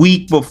 the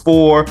week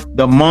before,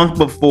 the month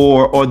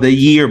before, or the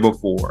year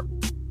before.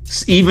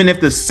 Even if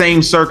the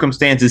same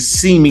circumstances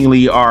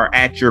seemingly are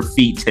at your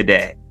feet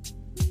today.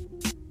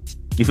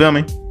 You feel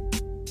me?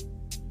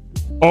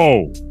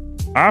 Oh,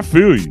 I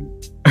feel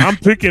you. I'm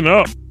picking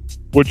up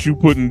what you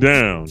putting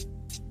down,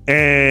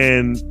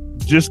 and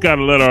just got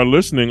to let our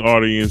listening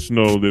audience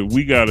know that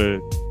we got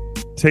to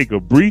take a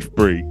brief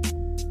break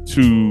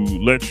to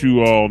let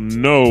you all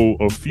know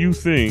a few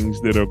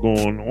things that are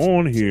going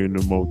on here in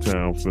the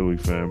Motown Philly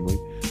family.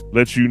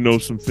 Let you know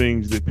some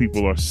things that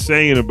people are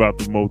saying about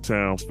the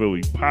Motown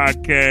Philly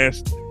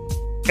podcast.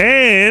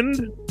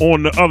 And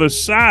on the other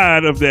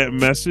side of that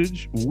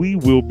message, we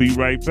will be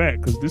right back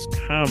because this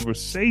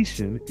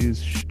conversation is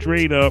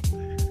straight up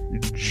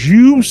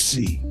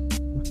juicy.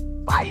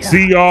 Fire.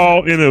 See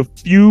y'all in a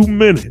few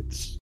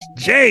minutes.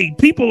 Jay,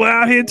 people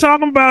out here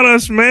talking about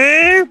us,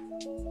 man.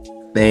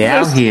 They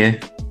out here.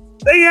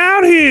 They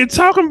out here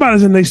talking about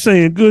us and they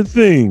saying good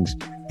things.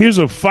 Here's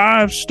a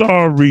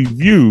 5-star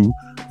review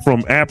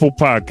from Apple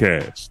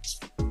Podcasts.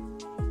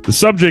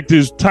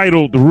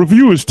 The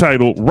review is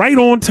titled, Right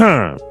on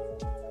Time.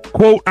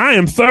 Quote, I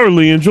am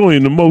thoroughly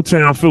enjoying the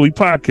Motown Philly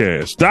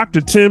podcast.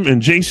 Dr. Tim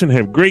and Jason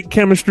have great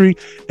chemistry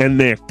and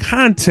their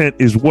content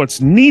is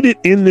what's needed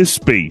in this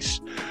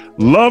space.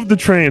 Love the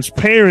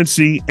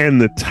transparency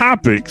and the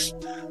topics.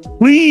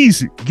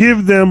 Please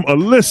give them a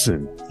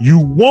listen. You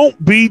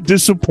won't be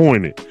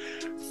disappointed.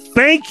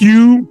 Thank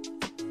you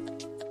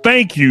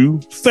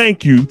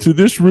to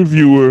this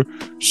reviewer,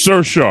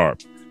 Sir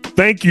Sharp.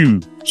 Thank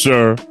you,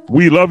 sir.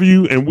 We love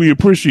you and we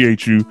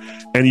appreciate you.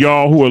 And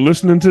y'all who are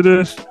listening to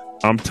this,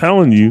 I'm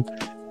telling you,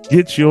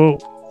 get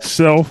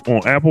yourself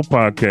on Apple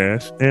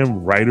Podcasts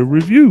and write a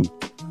review.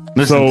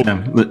 Listen,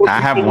 Tim,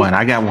 I have one.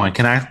 I got one.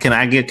 Can I go?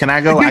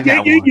 I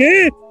got one.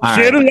 Yeah.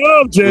 Share the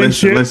love, Jay.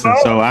 Listen.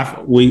 So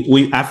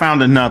I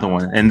found another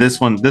one, and this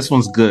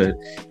one's good.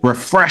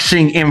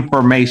 Refreshing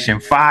information.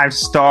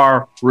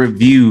 5-star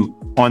review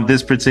on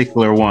this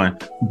particular one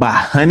by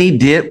Honey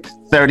Dip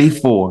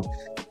 34.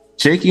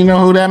 Chick, you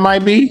know who that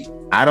might be?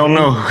 I don't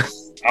know.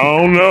 I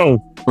don't know.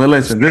 But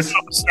listen, this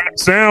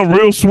sound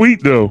real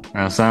sweet though.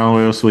 Sound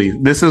real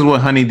sweet. This is what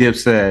Honey Dip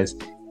says.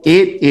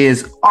 It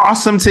is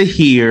awesome to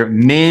hear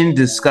men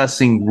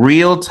discussing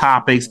real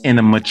topics in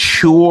a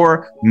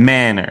mature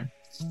manner.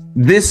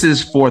 This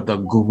is for the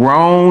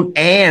grown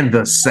and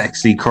the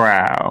sexy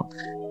crowd.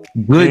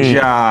 Good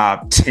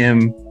job,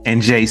 Tim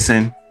and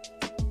Jason.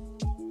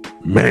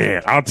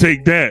 Man, I'll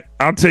take that.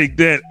 I'll take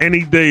that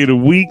any day of the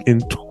week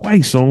and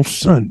twice on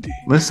Sunday.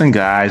 Listen,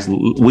 guys,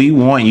 we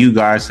want you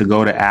guys to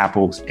go to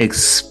Apple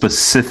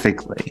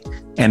specifically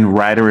and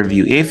write a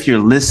review. If you're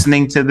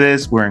listening to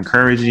this, we're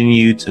encouraging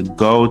you to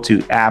go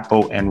to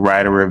Apple and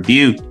write a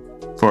review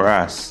for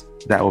us.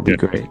 That would be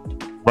great.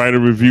 Write a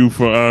review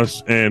for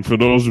us. And for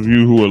those of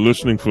you who are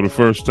listening for the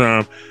first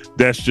time,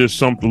 that's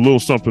just a little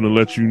something to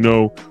let you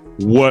know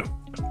what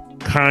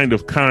kind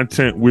of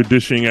content we're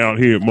dishing out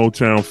here at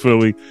Motown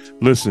Philly.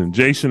 Listen,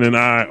 Jason and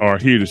I are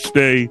here to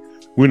stay.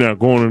 We're not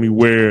going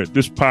anywhere.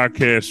 This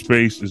podcast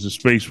space is a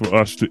space for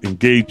us to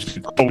engage the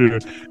culture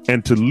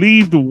and to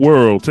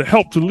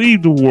help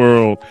leave the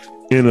world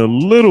in a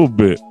little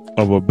bit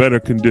of a better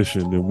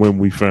condition than when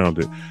we found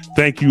it.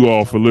 Thank you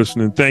all for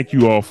listening. Thank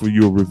you all for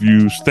your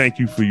reviews. Thank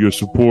you for your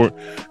support.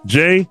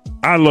 Jay,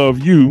 I love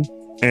you,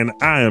 and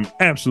I am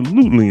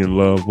absolutely in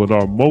love with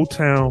our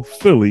Motown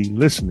Philly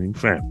listening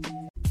family.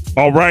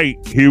 All right,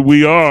 here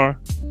we are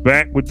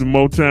back with the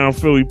Motown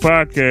Philly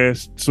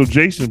podcast. So,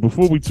 Jason,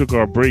 before we took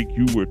our break,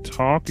 you were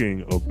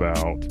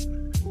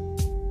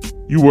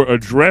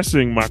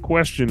addressing my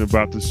question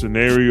about the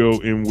scenario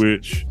in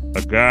which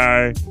a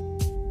guy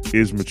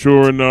is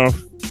mature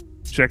enough,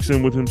 checks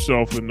in with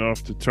himself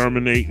enough to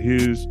terminate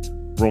his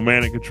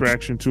romantic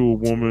attraction to a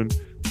woman.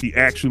 He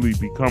actually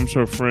becomes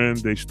her friend.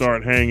 They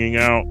start hanging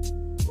out.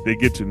 They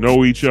get to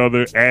know each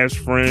other as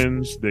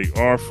friends. They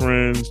are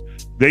friends.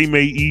 They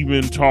may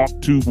even talk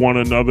to one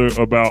another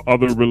about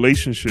other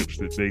relationships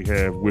that they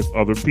have with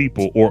other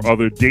people or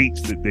other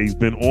dates that they've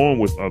been on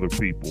with other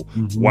people.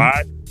 Mm-hmm.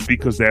 Why?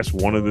 Because that's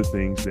one of the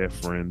things that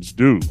friends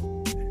do.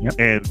 Yep.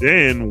 And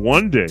then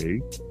one day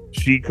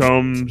she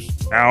comes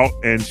out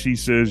and she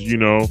says,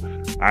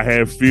 I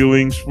have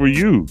feelings for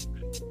you.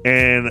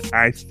 And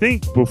I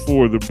think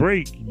before the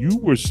break, you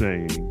were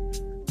saying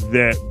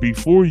that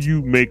before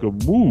you make a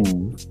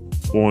move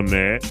on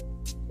that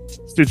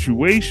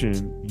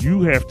situation,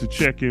 you have to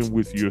check in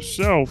with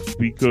yourself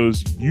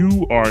because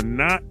you are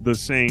not the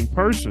same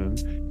person.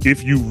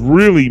 If you've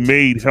really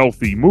made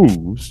healthy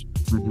moves,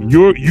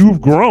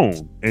 you've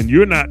grown and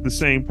you're not the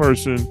same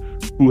person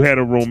who had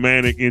a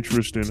romantic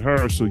interest in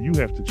her. So you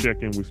have to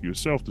check in with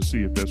yourself to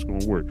see if that's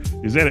going to work.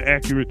 Is that an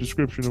accurate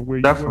description of where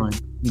you are?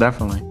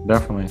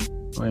 Definitely.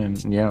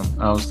 And yeah,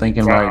 I was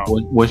thinking like,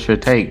 what's your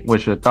take?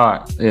 What's your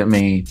thought? I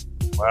mean,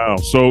 wow.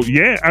 So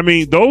yeah, I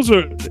mean, those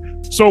are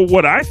So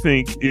what I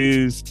think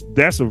is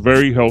that's a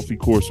very healthy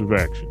course of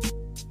action.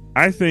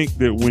 I think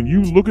that when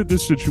you look at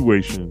this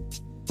situation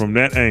from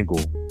that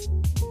angle,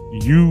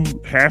 you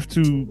have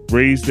to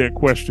raise that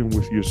question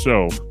with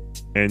yourself,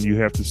 and you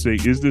have to say,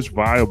 is this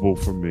viable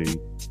for me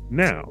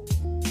now?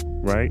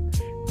 Right?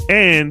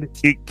 And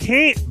it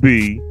can't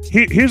be.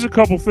 Here's a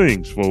couple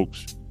things,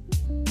 folks.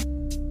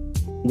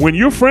 When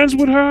you're friends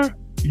with her,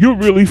 you're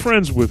really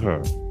friends with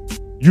her.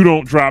 You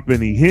don't drop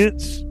any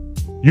hints.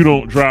 You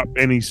don't drop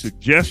any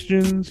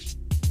suggestions.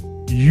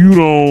 You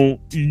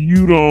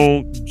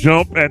don't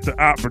jump at the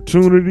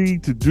opportunity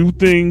to do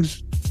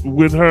things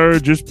with her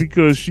just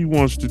because she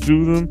wants to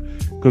do them.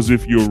 Because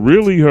if you're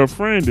really her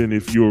friend and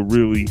if you're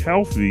really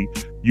healthy,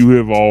 you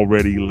have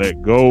already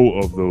let go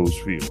of those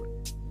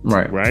feelings.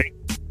 Right?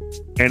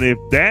 And if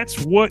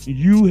that's what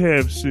you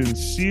have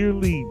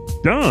sincerely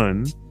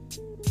done,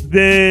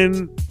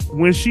 then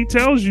when she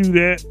tells you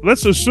that,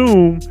 let's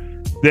assume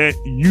that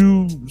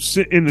you,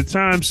 in the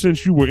time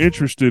since you were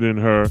interested in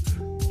her,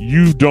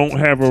 you don't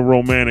have a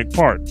romantic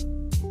partner.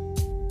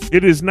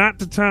 It is not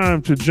the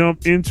time to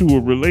jump into a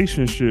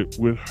relationship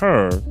with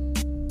her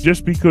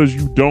just because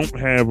you don't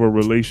have a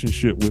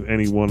relationship with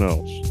anyone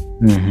else.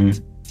 Mm-hmm.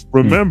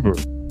 Remember,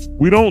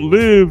 we don't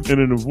live in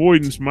an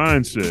avoidance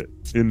mindset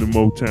in the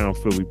Motown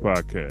Philly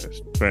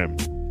podcast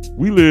family.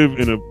 We live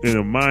in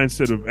a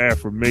mindset of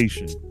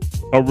affirmation.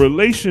 A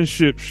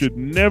relationship should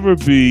never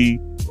be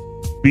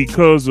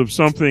because of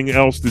something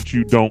else that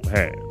you don't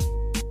have.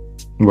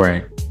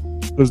 Right.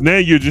 Because now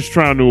you're just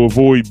trying to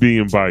avoid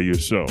being by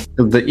yourself.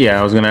 Yeah,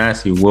 I was going to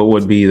ask you, what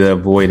would be the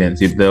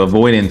avoidance? If the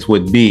avoidance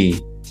would be...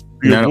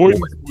 The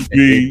avoidance would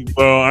be,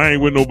 well, I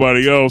ain't with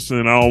nobody else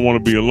and I don't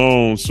want to be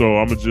alone, so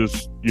I'm going to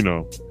just,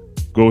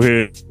 go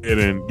ahead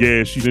and,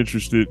 yeah, she's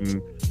interested.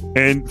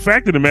 And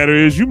fact of the matter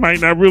is, you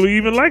might not really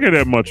even like her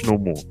that much no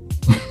more.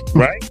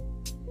 Right?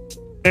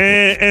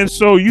 And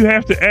so you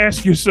have to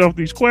ask yourself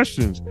these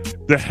questions.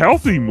 The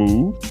healthy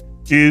move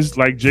is,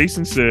 like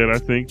Jason said, I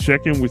think,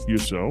 check in with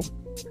yourself.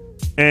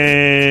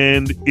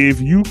 And if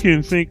you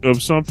can think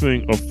of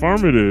something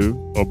affirmative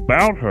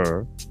about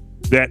her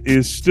that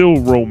is still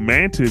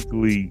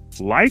romantically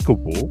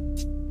likable,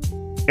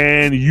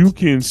 and you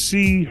can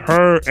see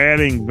her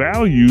adding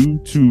value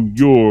to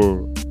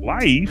your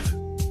life,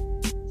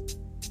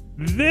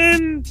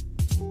 then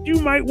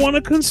you might want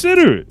to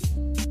consider it.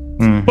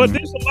 Mm-hmm. But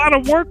there's a lot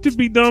of work to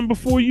be done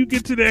before you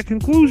get to that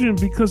conclusion,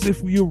 because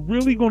if you're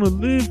really going to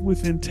live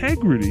with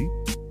integrity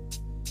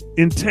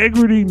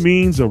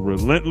means a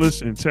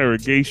relentless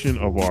interrogation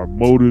of our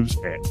motives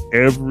at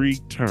every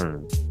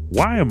turn.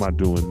 Why am I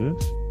doing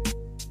this?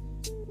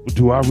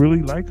 Do I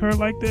really like her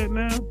like that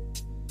now?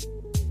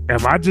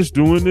 Am I just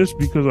doing this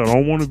because I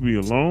don't want to be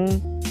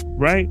alone?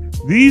 Right?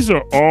 These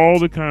are all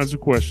the kinds of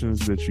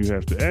questions that you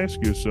have to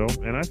ask yourself.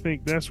 And I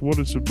think that's what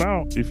it's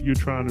about if you're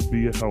trying to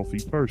be a healthy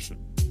person.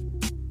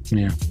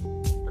 Yeah,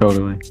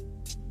 totally.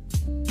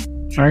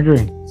 I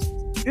agree.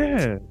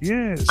 Yeah.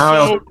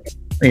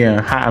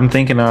 I'm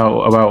thinking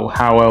about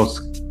how else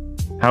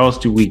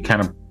do we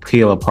kind of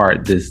peel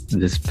apart this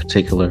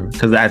particular,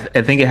 because I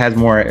think it has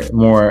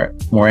more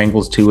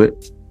angles to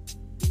it.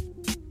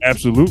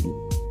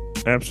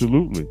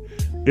 Absolutely.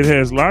 It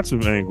has lots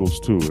of angles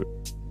to it.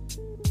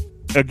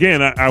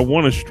 Again, I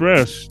want to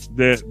stress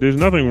that there's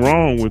nothing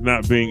wrong with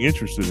not being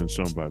interested in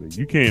somebody.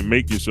 You can't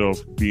make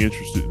yourself be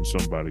interested in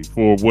somebody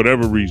for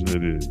whatever reason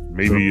it is.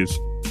 Maybe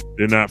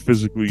they're not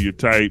physically your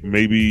type.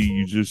 Maybe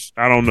you just,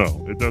 I don't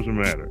know. It doesn't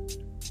matter.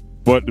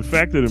 But the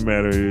fact of the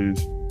matter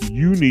is,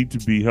 you need to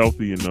be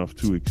healthy enough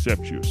to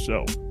accept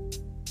yourself.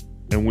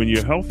 And when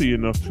you're healthy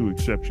enough to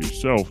accept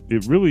yourself,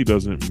 it really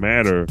doesn't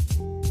matter.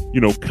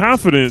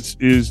 Confidence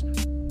is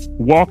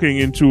walking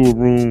into a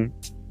room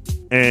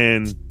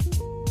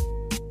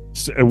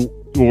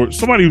or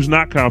somebody who's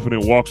not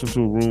confident walks into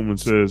a room and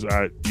says,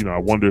 I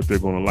wonder if they're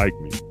going to like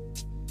me.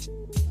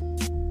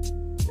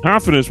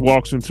 Confidence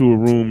walks into a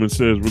room and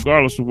says,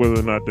 regardless of whether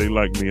or not they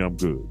like me, I'm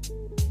good.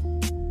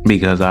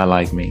 Because I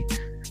like me.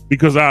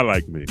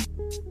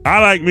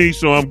 I like me,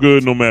 so I'm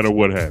good no matter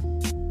what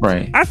happens.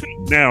 Right. I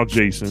think now,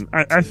 Jason,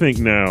 I think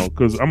now,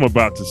 because I'm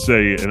about to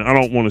say it, and I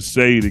don't want to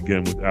say it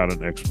again without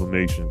an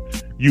explanation.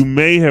 You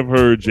may have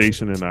heard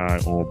Jason and I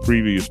on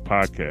previous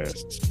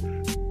podcasts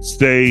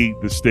say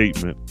the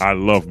statement, I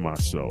love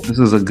myself. This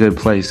is a good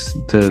place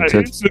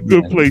it's a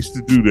good place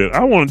to do that.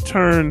 I want to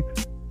turn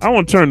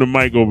the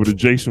mic over to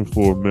Jason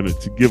for a minute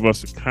to give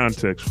us a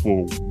context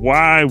for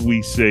why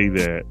we say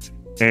that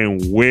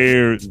and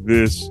where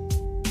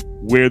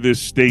this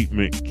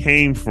statement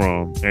came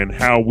from and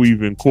how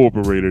we've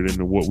incorporated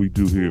into what we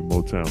do here at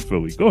Motown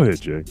Philly. Go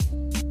ahead, Jay.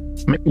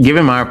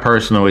 Given my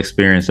personal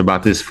experience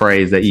about this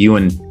phrase that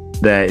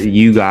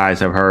you guys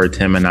have heard,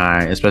 Tim and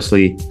I,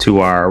 especially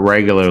to our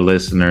regular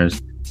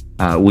listeners,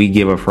 we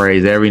give a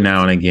phrase every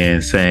now and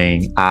again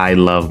saying, I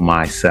love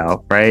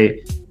myself, right?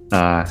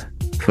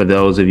 For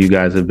those of you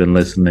guys who have been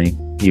listening,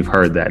 you've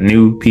heard that.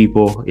 New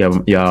people,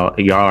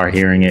 y'all are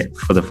hearing it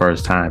for the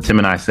first time. Tim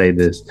and I say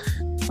this.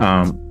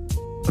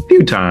 a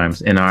few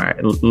times in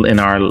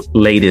our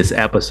latest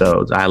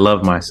episodes. I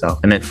love myself,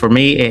 and for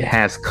me, it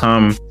has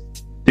come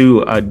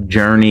through a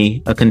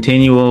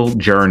continual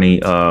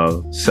journey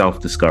of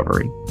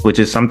self-discovery, which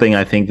is something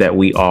I think that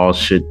we all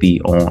should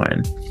be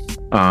on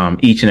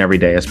each and every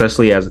day,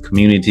 especially as a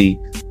community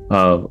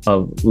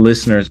of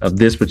listeners of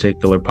this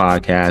particular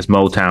podcast,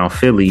 Motown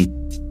Philly.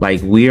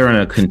 Like, we are in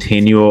a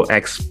continual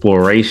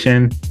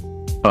exploration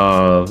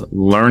of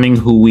learning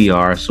who we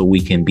are so we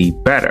can be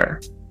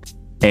better.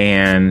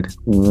 And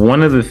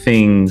one of the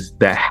things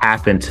that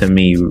happened to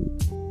me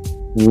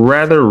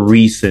rather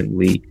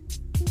recently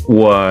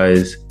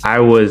was I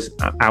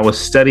was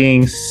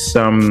studying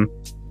some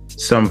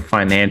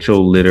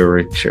financial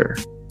literature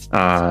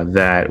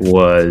that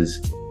was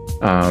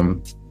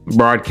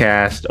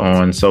broadcast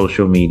on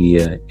social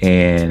media,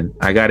 and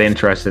I got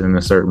interested in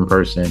a certain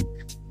person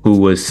who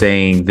was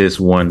saying this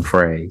one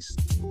phrase: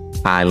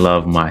 "I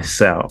love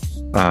myself."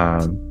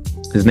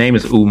 His name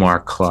is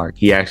Umar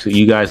Clark.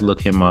 You guys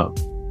look him up.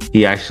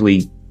 He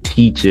actually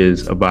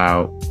teaches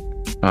about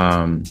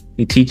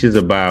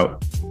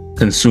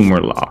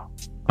consumer law.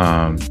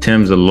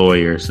 Tim's a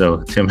lawyer,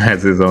 so Tim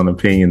has his own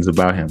opinions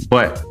about him.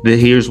 But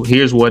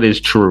here's what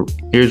is true.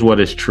 Here's what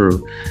is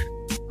true.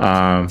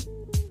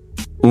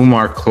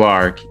 Umar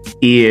Clark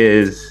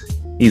is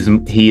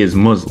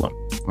Muslim,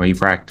 or he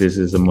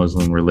practices a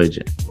Muslim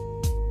religion,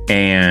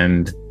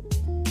 and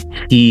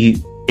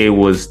it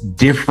was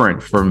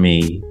different for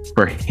me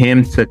for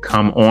him to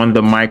come on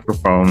the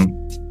microphone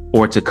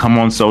or to come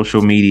on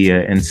social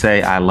media and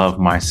say, "I love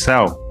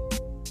myself."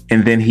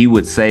 And then he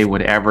would say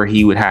whatever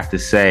he would have to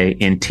say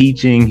in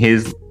teaching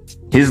his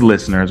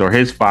listeners or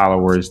his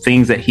followers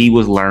things that he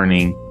was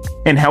learning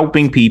and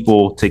helping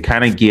people to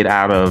kind of get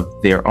out of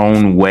their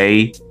own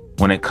way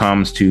when it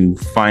comes to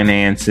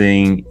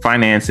finances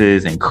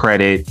and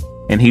credit.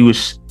 And he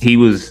was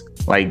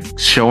like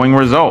showing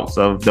results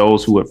of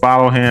those who would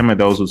follow him or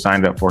those who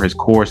signed up for his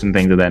course and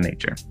things of that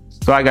nature.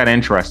 So I got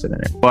interested in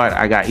it, but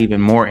I got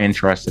even more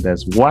interested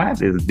as what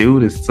this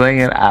dude is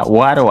saying.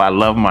 Why do I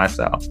love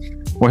myself?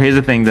 Well, here's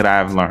the thing that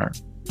I've learned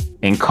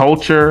in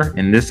culture,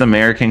 in this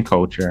American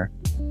culture,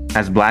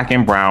 as Black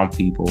and brown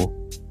people,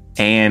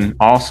 and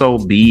also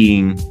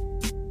being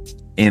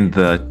in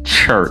the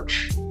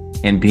church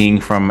and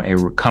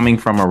coming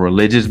from a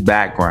religious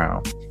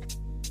background,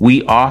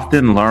 we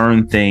often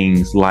learn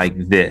things like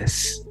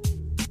this.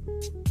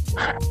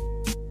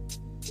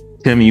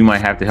 Tim, you might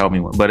have to help me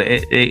with, but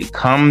it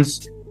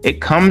comes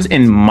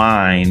in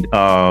mind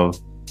of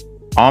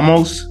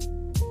almost,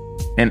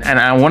 and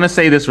I want to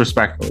say this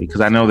respectfully,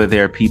 because I know that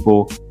there are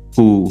people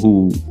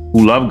who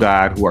love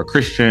God, who are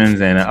Christians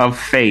and of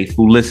faith,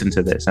 who listen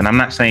to this. And I'm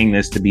not saying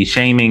this to be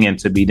shaming and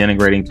to be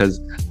denigrating, because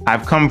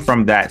I've come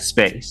from that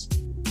space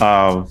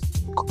of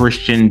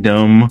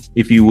Christendom,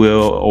 if you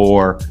will,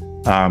 or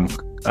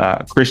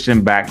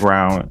Christian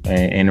background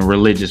and a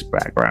religious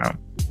background.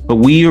 But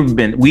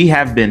we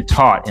have been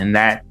taught in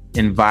that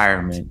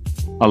environment,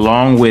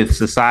 along with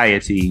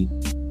society,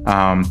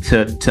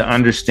 to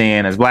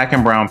understand, as Black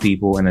and brown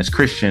people and as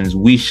Christians,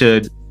 we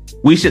should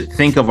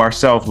think of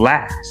ourselves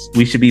last.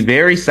 We should be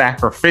very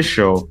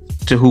sacrificial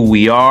to who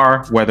we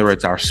are, whether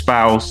it's our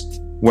spouse,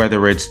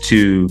 whether it's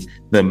to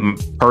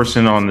the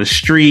person on the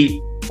street,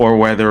 or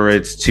whether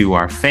it's to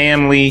our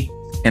family.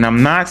 And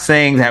I'm not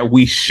saying that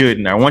we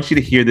shouldn't. I want you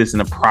to hear this in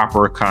a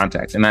proper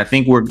context. And I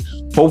think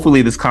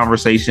hopefully this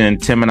conversation,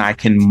 Tim and I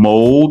can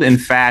mold and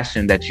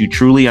fashion that you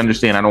truly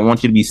understand. I don't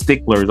want you to be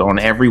sticklers on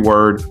every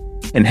word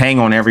and hang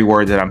on every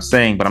word that I'm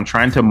saying, but I'm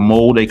trying to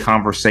mold a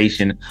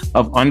conversation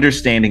of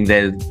understanding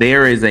that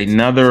there is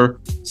another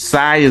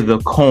side of the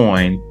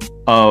coin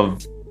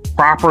of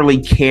properly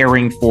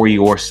caring for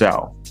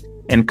yourself.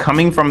 And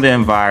coming from the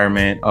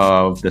environment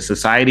of the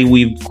society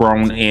we've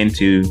grown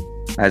into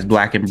as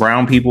Black and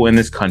brown people in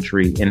this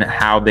country, and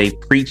how they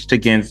preached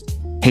against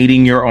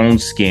hating your own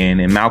skin.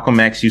 And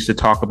Malcolm X used to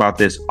talk about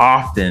this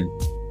often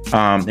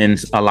in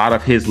a lot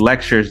of his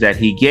lectures that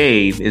he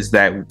gave, is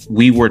that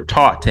we were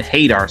taught to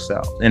hate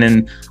ourselves. And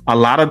in a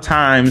lot of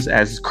times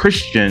as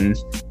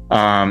Christians,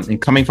 and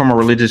coming from a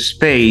religious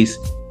space,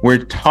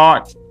 we're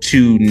taught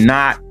to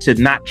not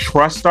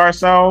trust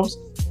ourselves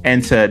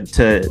and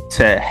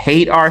to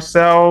hate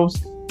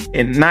ourselves.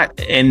 And not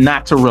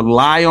to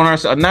rely on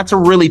ourselves, not to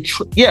really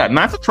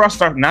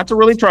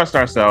trust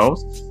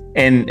ourselves,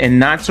 and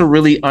not to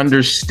really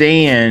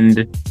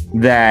understand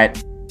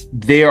that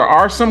there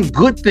are some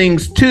good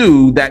things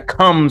too that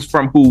comes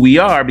from who we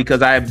are,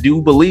 because I do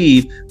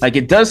believe, like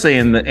it does say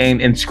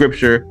in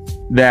scripture,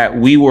 that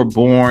we were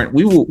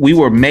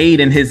made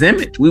in his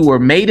image. We were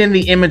made in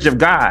the image of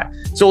God.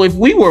 So if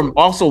we were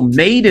also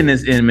made in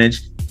his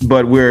image,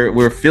 but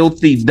we're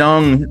filthy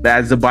dung,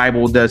 as the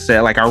Bible does say,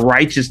 like our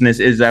righteousness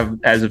is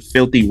as a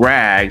filthy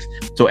rags.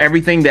 So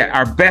everything that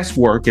our best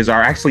work is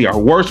actually our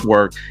worst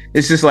work.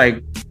 It's just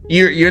like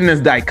you're in this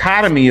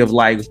dichotomy of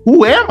like,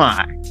 who am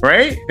I,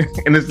 right?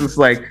 And it's just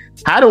like,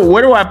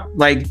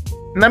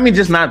 let me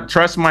just not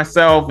trust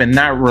myself and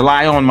not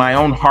rely on my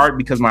own heart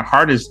because my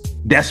heart is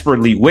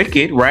desperately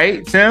wicked,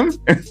 right, Tim?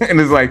 And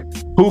it's like,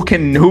 who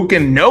can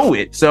know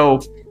it? So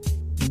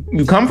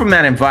you come from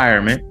that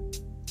environment,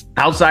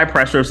 outside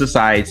pressure of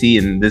society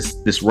and this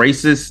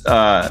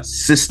racist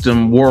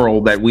system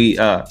world that we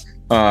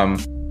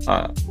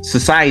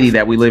society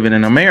that we live in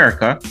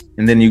America,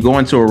 and then you go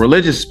into a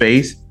religious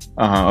space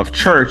of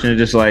church, and it's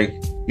just like,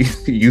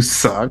 you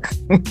suck.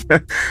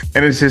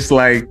 And it's just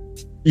like,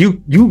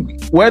 you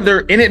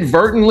whether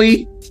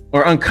inadvertently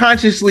or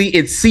unconsciously,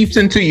 it seeps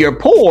into your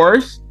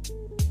pores,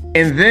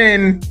 and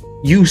then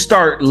you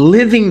start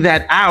living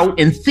that out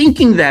and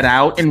thinking that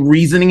out and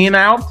reasoning it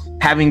out,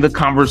 having the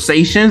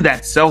conversations,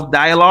 that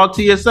self-dialogue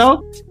to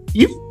yourself.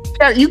 You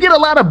get a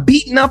lot of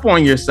beating up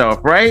on yourself,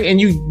 right? And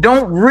you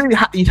don't really.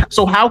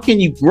 So how can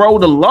you grow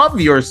to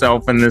love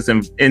yourself in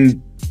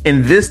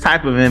this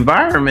type of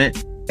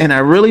environment? And I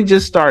really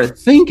just started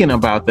thinking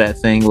about that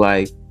thing,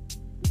 like,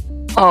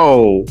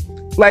 oh,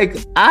 like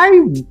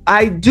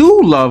I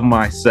do love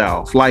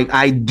myself. Like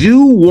I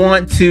do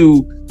want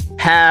to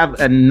have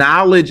a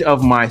knowledge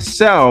of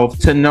myself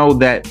to know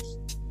that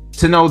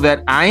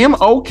I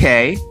am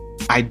okay.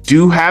 I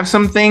do have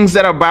some things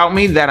that about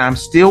me that I'm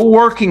still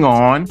working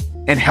on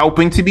and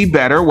helping to be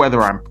better,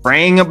 whether I'm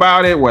praying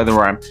about it, whether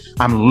I'm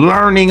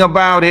learning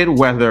about it,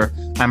 whether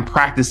I'm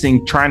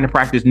trying to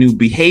practice new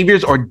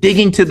behaviors, or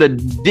digging to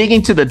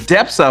the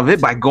depths of it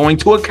by going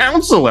to a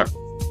counselor,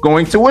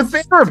 going to a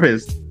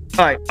therapist,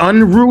 like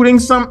unrooting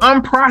some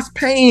unprocessed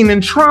pain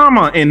and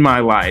trauma in my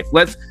life.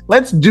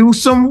 Let's do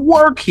some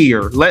work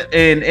here.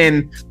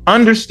 And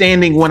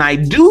understanding when I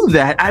do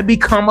that, I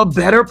become a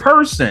better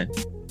person.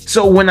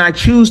 So when I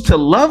choose to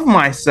love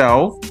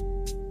myself,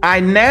 I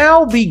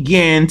now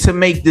begin to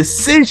make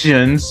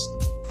decisions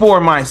for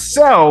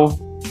myself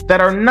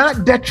that are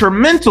not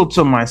detrimental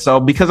to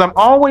myself, because I'm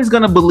always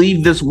going to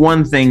believe this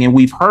one thing. And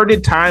we've heard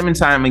it time and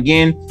time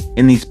again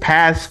in these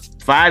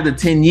past 5 to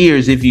 10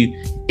 years.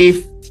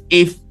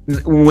 If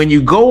when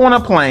you go on a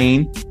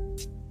plane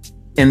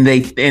and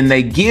they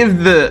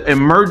give the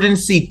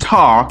emergency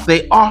talk,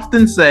 they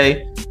often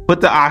say,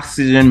 put the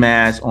oxygen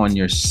mask on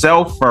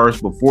yourself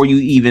first before you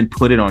even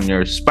put it on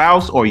your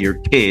spouse or your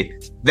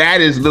kid.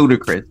 That is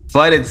ludicrous,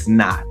 but it's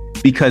not.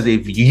 Because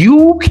if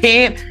you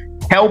can't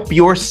help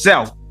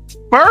yourself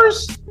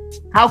first,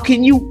 how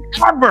can you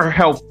ever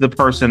help the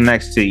person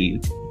next to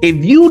you?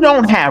 If you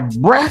don't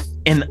have breath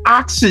and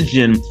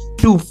oxygen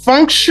to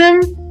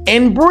function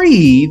and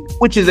breathe,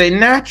 which is a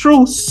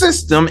natural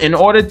system in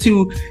order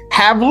to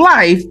have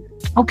life,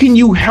 how can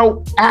you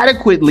help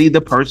adequately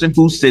the person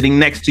who's sitting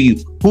next to you,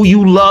 who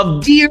you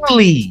love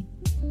dearly?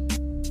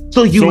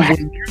 So you have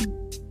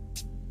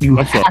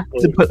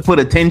to put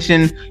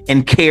attention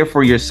and care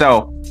for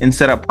yourself and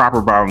set up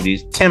proper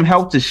boundaries. Tim,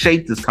 help to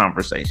shape this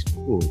conversation.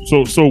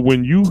 So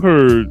when you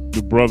heard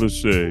the brother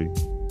say,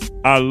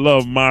 I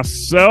love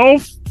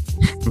myself,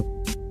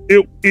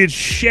 it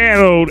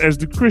shadowed, as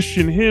the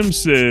Christian hymn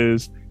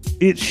says,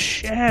 it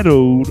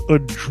shadowed a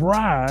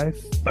dry,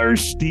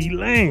 thirsty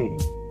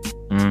land.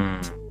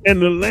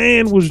 And the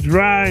land was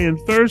dry and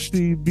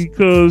thirsty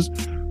because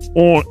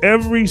on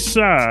every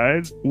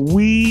side,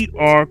 we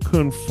are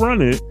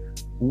confronted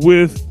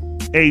with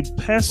a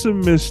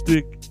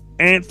pessimistic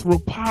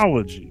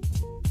anthropology,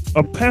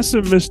 a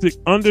pessimistic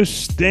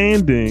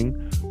understanding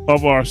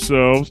of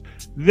ourselves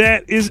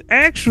that is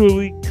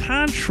actually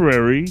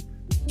contrary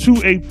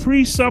to a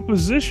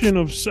presupposition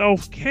of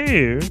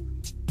self-care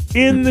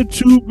in the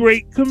 2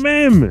 great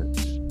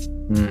commandments.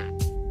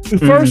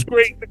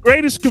 The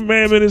greatest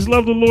commandment is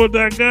love the Lord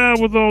thy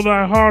God with all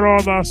thy heart,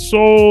 all thy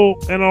soul,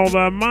 and all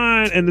thy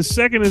mind. And the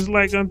second is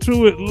like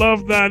unto it,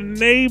 love thy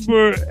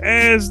neighbor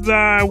as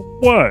thy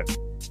what?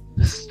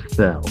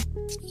 Self.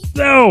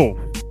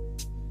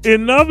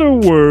 In other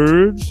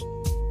words,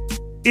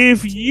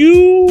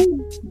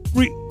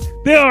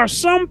 there are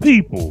some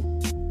people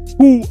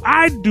who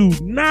I do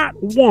not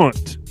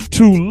want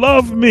to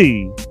love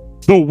me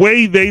the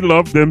way they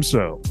love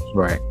themselves.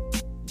 Right.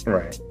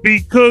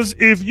 Because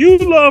if you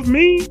love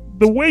me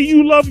the way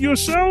you love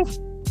yourself,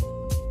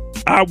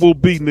 I will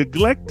be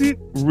neglected,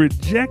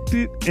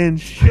 rejected, and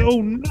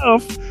sure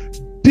enough,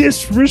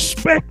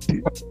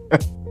 disrespected.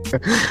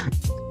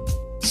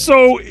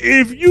 So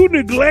if you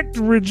neglect,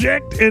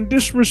 reject, and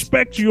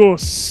disrespect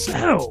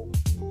yourself,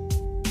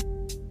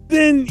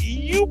 then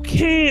you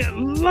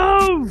can't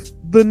love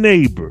the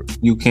neighbor.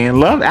 You can't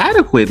love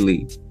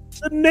adequately.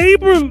 The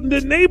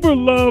neighbor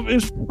love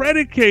is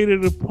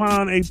predicated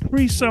upon a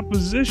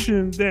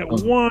presupposition that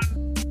one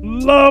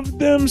love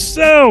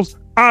themselves.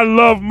 I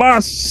love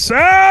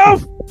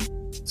myself.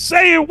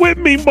 Say it with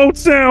me,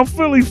 Motown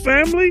Philly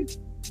family.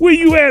 Where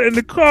you at in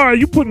the car?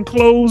 You putting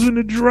clothes in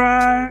the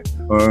dryer?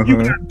 You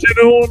got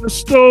dinner on the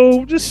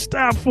stove? Just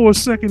stop for a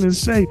second and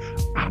say,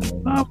 I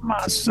love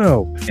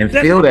myself. And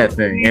feel that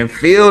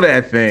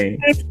thing.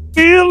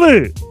 Feel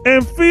it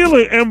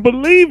and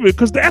believe it,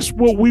 because that's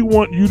what we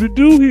want you to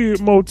do here at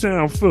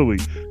Motown Philly.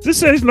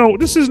 This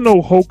is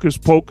no hocus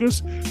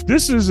pocus.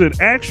 This is an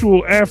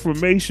actual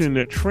affirmation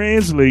that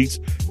translates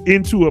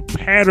into a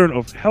pattern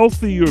of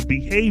healthier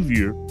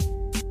behavior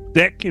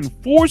that can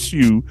force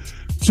you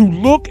to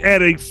look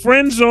at a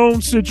friend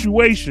zone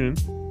situation.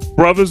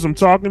 Brothers, I'm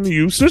talking to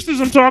you. Sisters,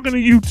 I'm talking to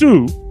you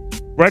too.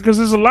 Right? Because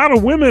there's a lot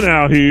of women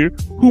out here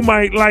who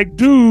might like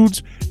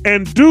dudes,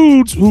 and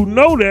dudes who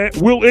know that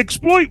will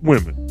exploit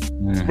women.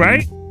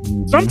 Right?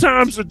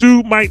 Sometimes a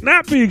dude might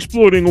not be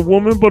exploiting a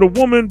woman, but a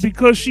woman,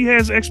 because she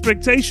has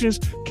expectations,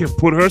 can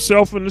put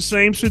herself in the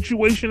same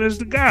situation as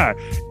the guy.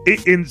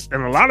 In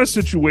a lot of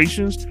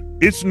situations,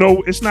 it's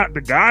not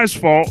the guy's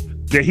fault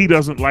that he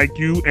doesn't like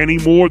you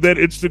anymore, that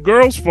it's the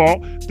girl's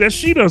fault that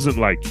she doesn't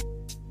like you.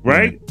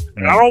 Right?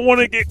 And I don't want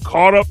to get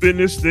caught up in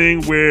this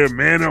thing where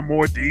men are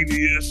more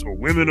devious or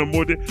women are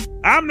more.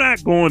 I'm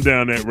not going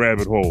down that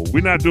rabbit hole.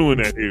 We're not doing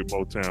that here at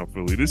Motown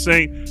Philly.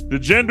 The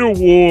gender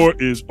war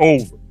is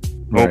over.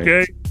 Okay?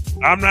 Right.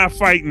 I'm not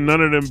fighting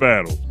none of them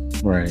battles.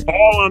 Right.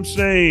 All I'm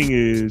saying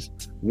is,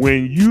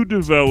 when you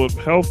develop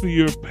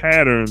healthier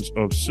patterns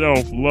of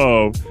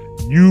self-love,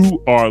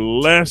 you are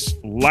less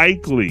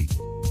likely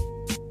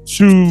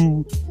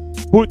to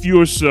put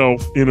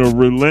yourself in a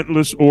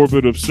relentless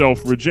orbit of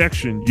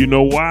self-rejection. You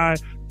know why?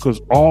 Because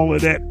all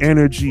of that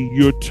energy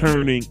you're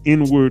turning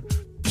inward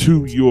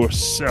to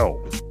yourself.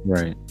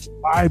 Right.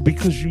 Why?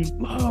 Because you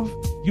love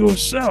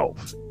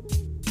yourself.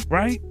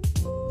 Right?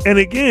 And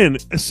again,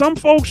 some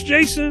folks,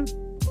 Jason,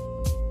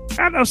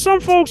 I know some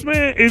folks,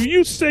 man, if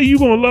you say you're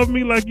going to love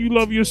me like you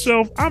love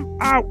yourself, I'm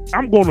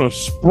going to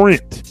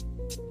sprint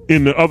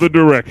in the other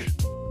direction.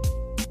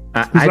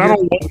 Because I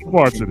don't want any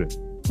parts of it.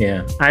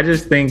 Yeah. I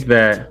just think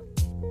that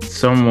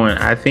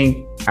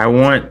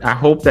I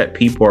hope that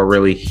people are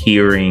really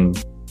hearing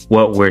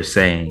what we're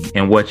saying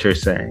and what you're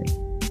saying.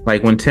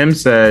 Like when Tim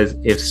says,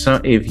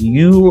 if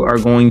you are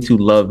going to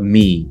love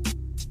me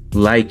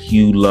like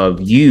you love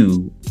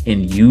you,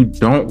 and you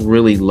don't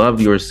really love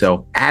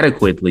yourself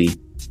adequately,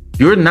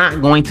 you're not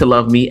going to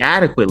love me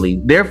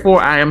adequately. Therefore,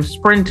 I am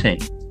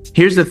sprinting.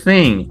 Here's the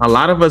thing. A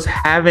lot of us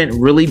haven't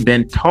really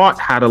been taught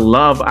how to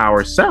love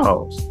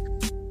ourselves.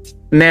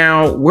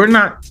 Now,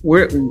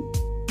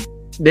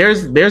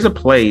 there's a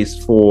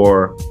place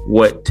for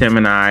what Tim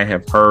and I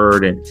have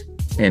heard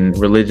in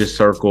religious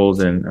circles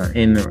and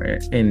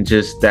in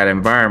just that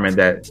environment,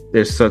 that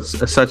there's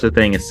such a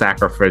thing as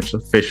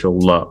sacrificial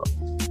love.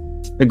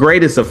 The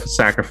greatest of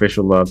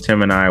sacrificial love,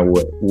 Tim and I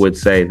would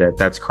say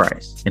that's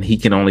Christ, and he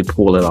can only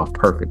pull it off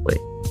perfectly.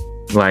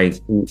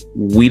 Like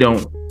we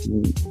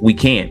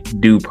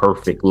can't do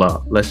perfect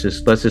love. Let's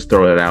just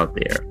throw it out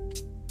there.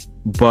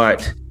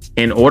 But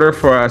in order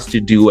for us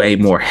to do a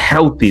more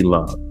healthy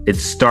love, it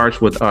starts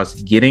with us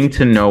getting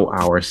to know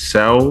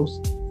ourselves,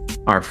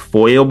 our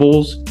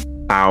foibles,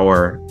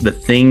 the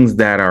things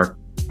that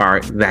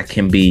that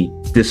can be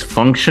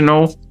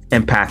dysfunctional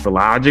and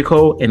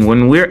pathological. And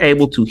when we're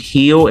able to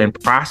heal and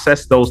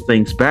process those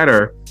things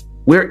better,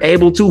 we're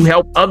able to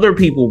help other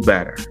people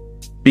better,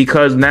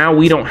 because now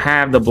we don't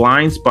have the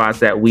blind spots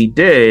that we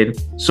did,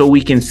 so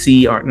we can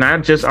see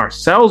not just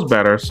ourselves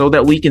better, so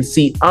that we can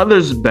see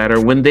others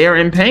better when they're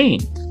in pain.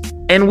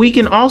 And we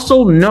can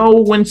also know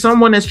when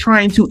someone is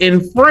trying to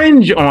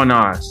infringe on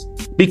us,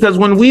 because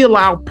when we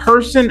allow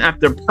person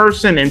after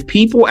person and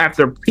people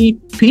after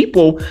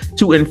people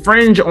to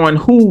infringe on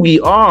who we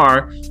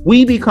are,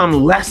 we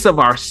become less of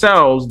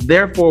ourselves.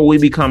 Therefore, we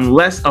become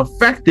less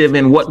effective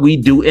in what we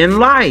do in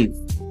life.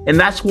 And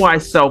that's why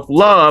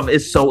self-love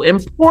is so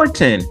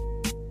important.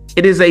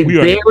 It is a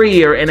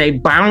barrier and a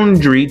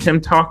boundary.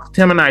 Tim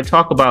and I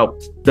talk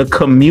about the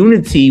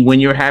community when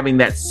you're having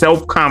that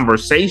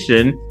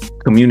self-conversation,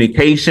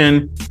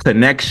 communication,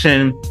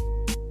 connection,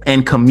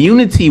 and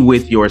community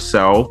with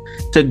yourself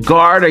to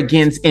guard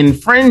against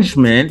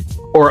infringement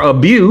or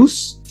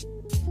abuse.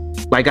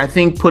 Like, I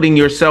think putting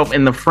yourself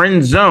in the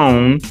friend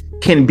zone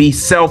can be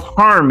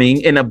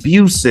self-harming and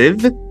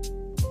abusive,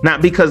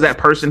 not because that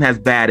person has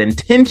bad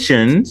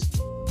intentions,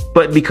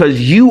 but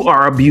because you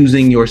are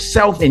abusing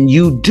yourself and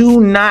you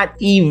do not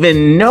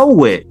even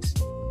know it.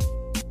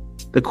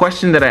 The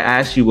question that I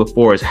asked you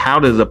before is, how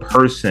does a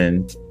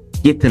person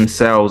get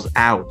themselves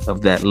out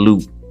of that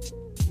loop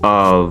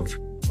of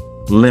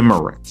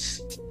limerence?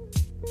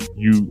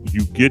 You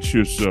get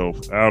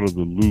yourself out of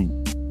the loop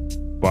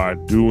by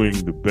doing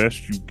the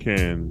best you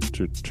can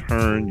to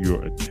turn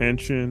your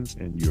attention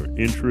and your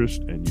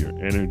interest and your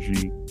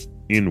energy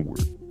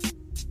inward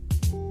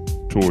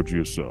towards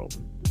yourself.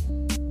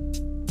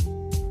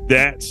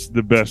 That's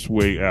the best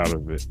way out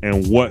of it.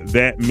 And what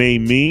that may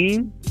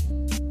mean,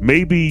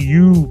 maybe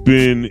you've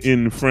been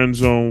in the friend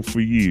zone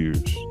for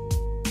years.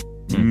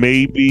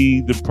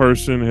 Maybe the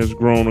person has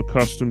grown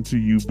accustomed to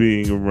you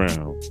being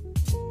around.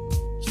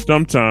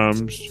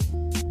 Sometimes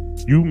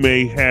you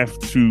may have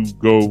to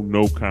go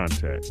no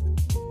contact.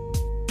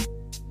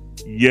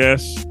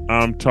 Yes,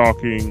 I'm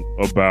talking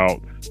about...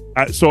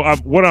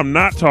 what I'm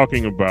not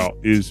talking about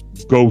is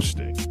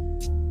ghosting.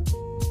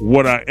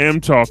 What I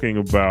am talking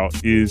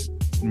about is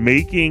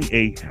making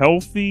a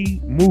healthy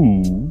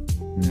move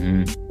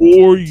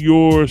for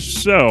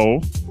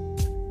yourself,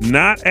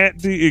 not at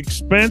the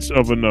expense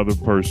of another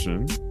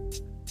person,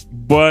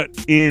 but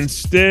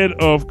instead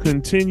of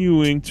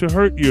continuing to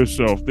hurt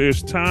yourself.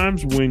 There's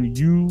times when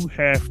you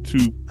have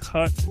to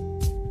cut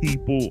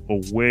people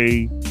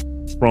away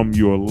from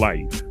your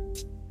life,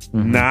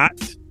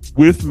 not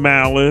with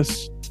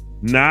malice,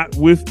 not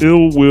with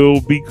ill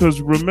will,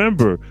 because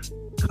remember,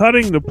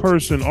 cutting the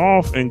person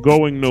off and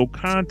going no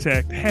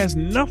contact has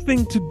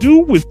nothing to do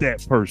with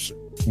that person.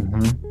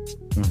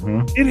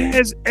 It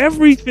has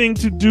everything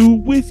to do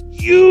with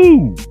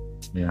you.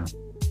 Yeah.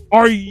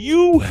 Are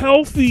you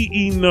healthy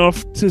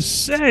enough to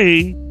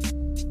say,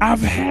 I've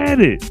had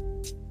it?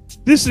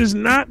 This is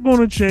not going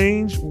to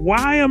change.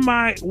 Why am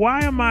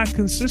I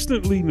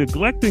consistently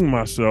neglecting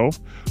myself?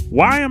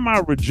 Why am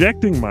I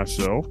rejecting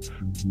myself?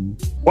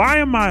 Why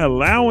am I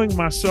allowing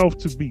myself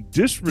to be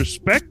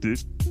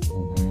disrespected?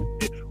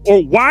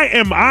 Or why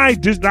am I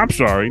I'm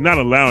sorry, not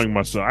allowing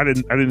myself. I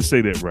didn't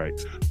say that right.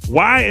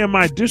 Why am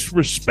I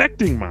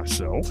disrespecting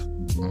myself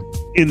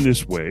in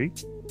this way?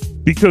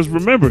 Because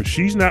remember,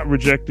 she's not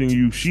rejecting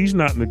you. She's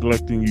not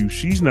neglecting you.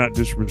 She's not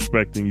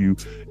disrespecting you.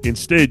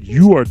 Instead,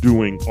 you are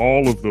doing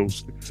all of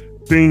those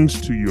things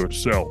to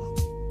yourself.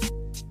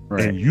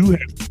 Right. And you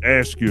have to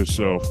ask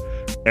yourself,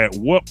 at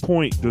what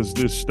point does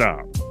this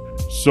stop?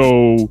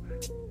 So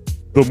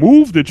the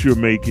move that you're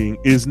making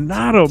is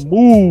not a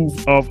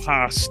move of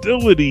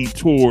hostility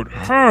toward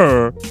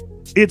her.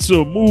 It's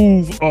a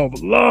move of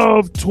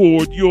love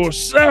toward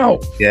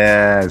yourself.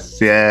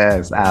 Yes.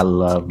 I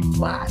love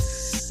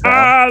myself.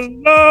 I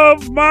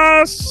love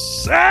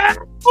myself.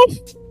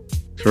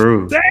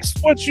 True. That's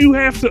what you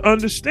have to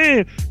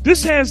understand.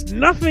 This has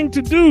nothing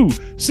to do.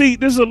 See,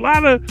 there's a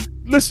lot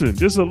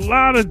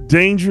of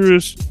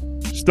dangerous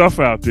stuff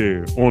out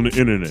there on the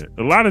internet.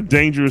 A lot of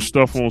dangerous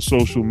stuff on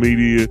social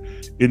media,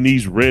 in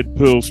these red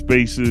pill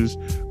spaces.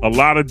 A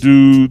lot of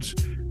dudes,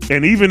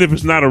 and even if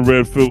it's not a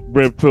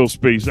red pill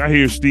space, I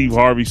hear Steve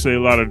Harvey say a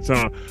lot of the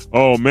time,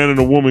 oh, man and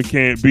a woman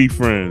can't be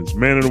friends.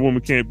 Man and a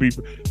woman can't be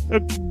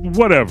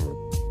whatever.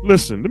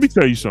 Listen, let me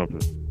tell you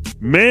something.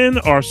 Men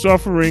are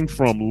suffering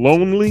from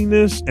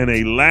loneliness and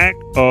a lack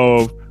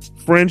of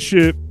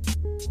friendship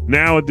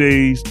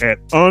nowadays at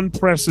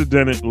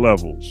unprecedented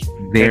levels.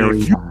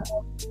 Very high.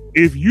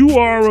 If you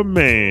are a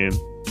man,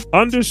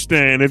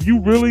 understand, if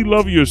you really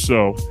love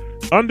yourself,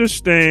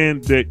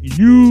 understand that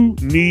you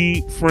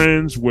need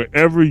friends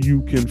wherever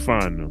you can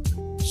find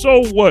them.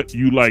 So what,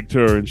 you liked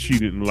her and she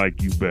didn't like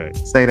you back?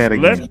 Say that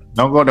again.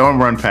 Don't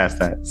run past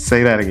that.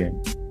 Say that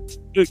again.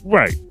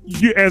 Right.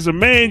 You, as a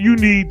man, you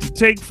need to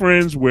take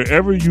friends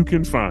wherever you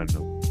can find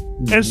them.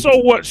 And so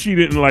what, she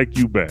didn't like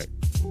you back?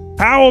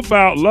 How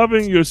about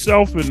loving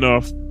yourself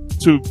enough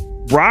to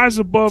rise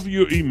above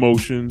your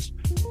emotions,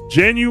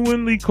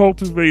 genuinely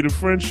cultivate a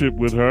friendship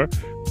with her,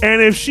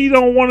 and if she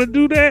don't want to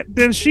do that,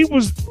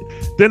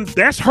 then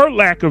that's her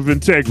lack of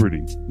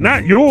integrity,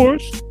 not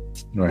yours,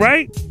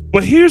 right?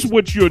 But here's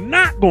what you're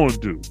not going to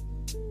do.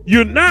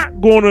 You're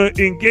not going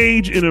to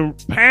engage in a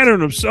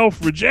pattern of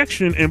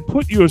self-rejection and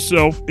put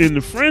yourself in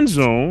the friend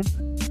zone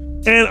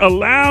and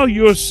allow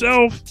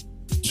yourself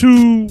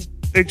to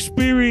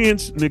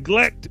experience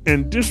neglect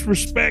and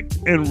disrespect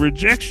and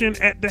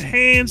rejection at the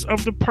hands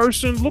of the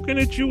person looking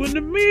at you in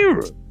the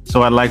mirror.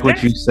 So I like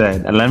what you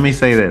said. Let me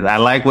say this. I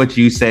like what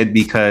you said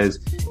because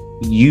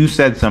you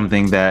said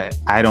something that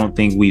I don't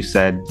think we've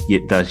said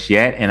thus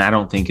yet, and I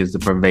don't think is the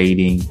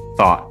pervading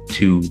thought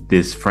to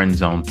this friend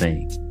zone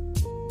thing.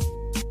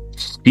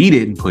 She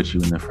didn't put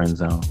you in the friend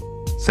zone.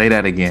 Say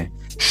that again.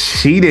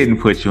 She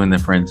didn't put you in the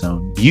friend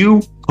zone.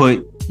 You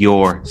put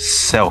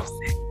yourself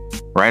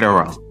there. Right or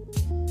wrong?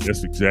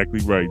 That's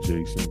exactly right,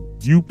 Jason.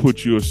 You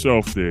put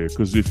yourself there,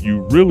 because if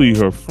you really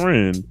her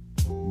friend,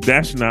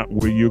 that's not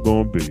where you're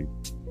going to be.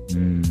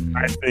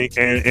 I think,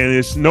 and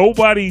it's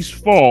nobody's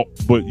fault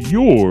but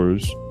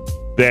yours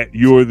that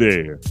you're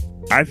there.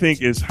 I think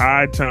it's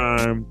high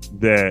time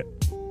that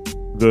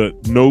the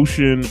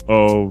notion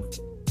of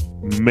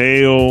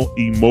male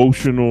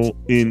emotional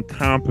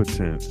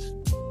incompetence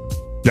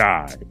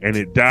die, and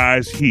it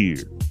dies here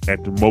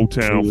at the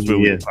Motown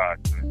Philly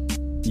podcast.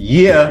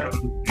 Yeah,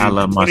 I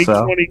love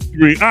myself.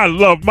 I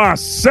love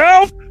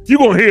myself. You're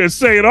going to hear us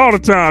say it all the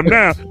time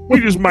now. We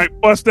just might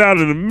bust out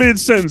in a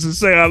mid-sentence and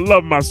say, I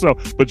love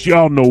myself. But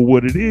y'all know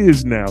what it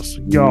is now.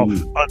 So y'all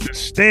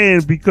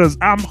understand, because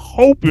I'm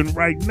hoping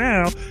right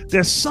now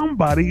that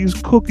somebody is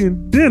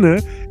cooking dinner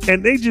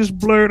and they just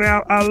blurt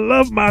out, I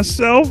love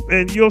myself,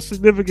 and your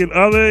significant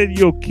other and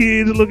your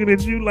kids looking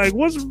at you like,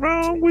 what's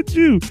wrong with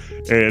you?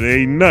 And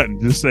ain't nothing.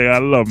 Just say, I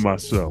love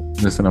myself.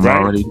 Listen,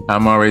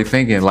 I'm already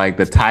thinking like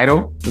the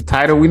title,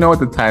 we know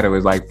what the title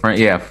is, like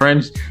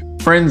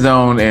friend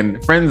zone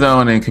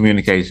and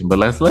communication, but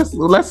let's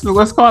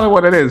call it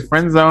what it is.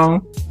 Friend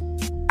zone,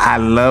 I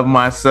love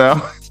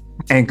myself,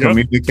 and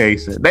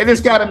communication. They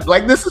just gotta,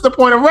 like, this is the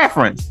point of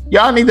reference.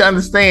 Y'all need to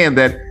understand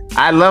that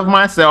I love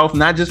myself,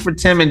 not just for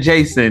Tim and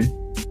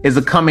Jason, is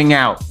a coming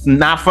out,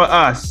 not for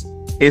us.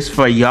 is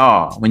for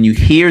y'all. When you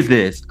hear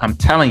this, I'm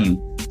telling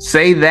you,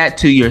 say that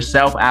to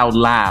yourself out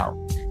loud.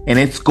 And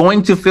it's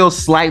going to feel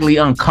slightly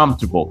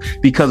uncomfortable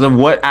because of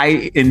what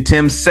I and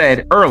Tim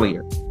said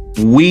earlier.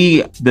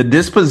 The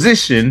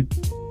disposition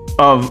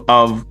of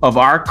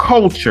our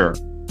culture,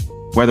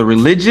 whether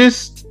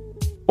religious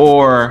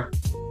or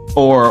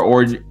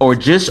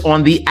just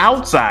on the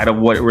outside of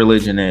what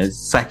religion is,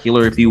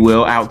 secular, if you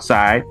will,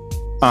 outside,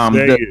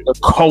 the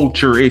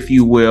culture, if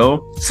you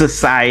will,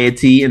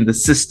 society and the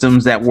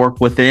systems that work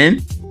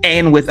within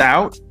and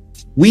without.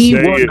 We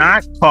were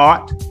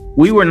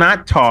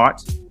not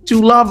taught to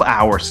love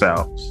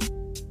ourselves.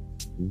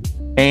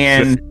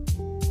 And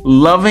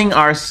loving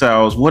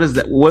ourselves, what is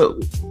that?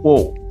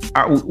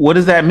 What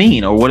does that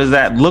mean, or what does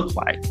that look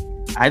like?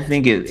 I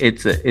think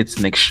it's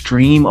an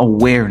extreme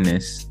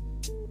awareness,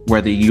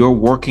 whether you're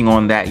working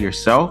on that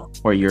yourself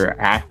or you're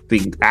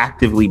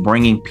actively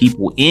bringing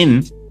people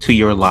in to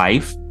your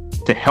life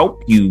to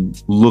help you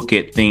look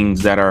at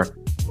things that are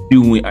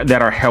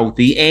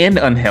healthy and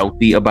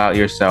unhealthy about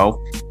yourself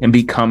and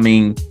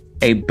becoming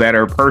a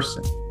better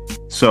person.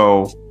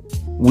 So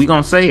we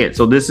gonna say it.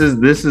 So this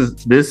is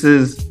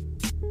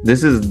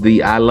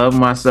the I love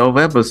myself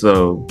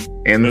episode.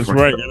 And that's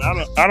right. And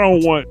I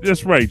don't want.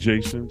 That's right,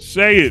 Jason.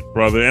 Say it,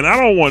 brother. And I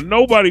don't want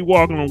nobody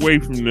walking away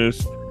from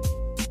this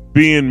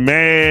being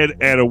mad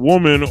at a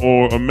woman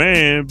or a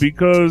man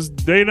because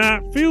they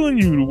not feeling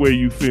you the way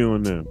you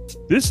feeling them.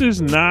 This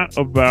is not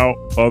about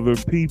other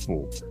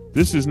people.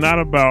 This is not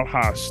about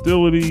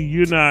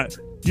hostility.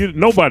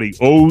 Nobody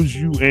owes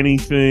you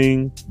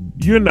anything.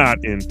 You're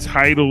not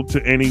entitled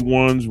to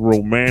anyone's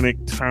romantic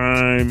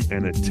time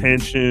and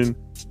attention.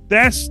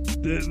 That's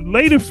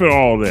later for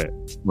all that.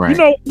 Right.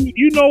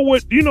 You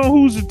know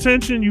whose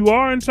attention you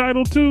are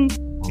entitled to?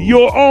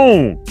 Your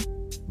own.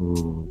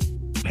 Ooh.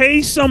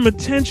 Pay some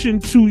attention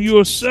to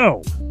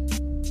yourself.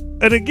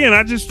 And again,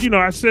 I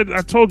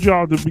told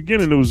y'all at the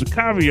beginning, there was a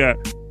caveat.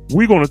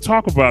 We're going to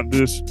talk about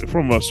this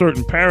from a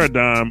certain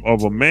paradigm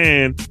of a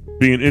man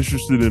being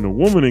interested in a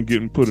woman and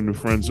getting put in the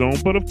friend zone.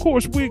 But of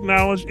course, we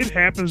acknowledge it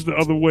happens the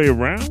other way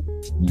around.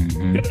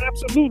 Mm-hmm. It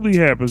absolutely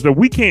happens. That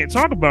we can't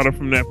talk about it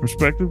from that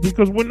perspective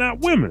because we're not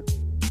women.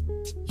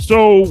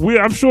 So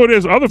I'm sure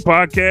there's other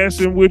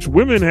podcasts in which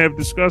women have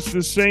discussed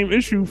this same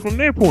issue from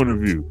their point of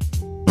view.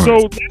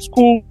 So that's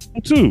cool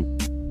too.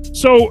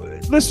 So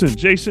listen,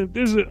 Jason,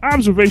 there's an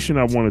observation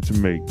I wanted to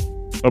make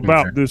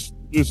about this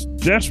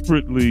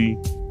desperately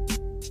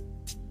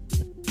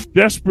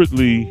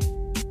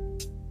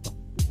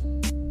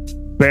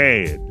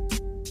bad.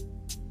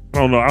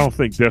 I don't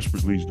think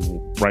desperately is the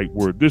right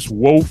word. This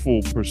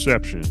woeful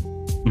perception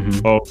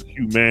of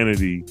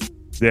humanity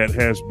that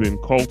has been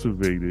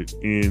cultivated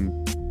in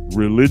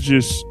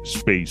religious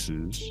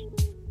spaces,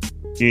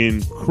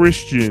 in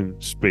Christian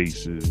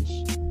spaces.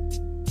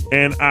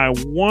 And I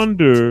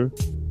wonder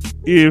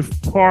if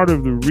part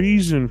of the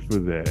reason for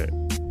that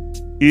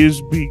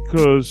is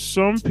because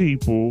some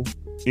people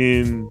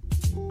in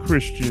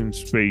Christian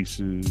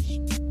spaces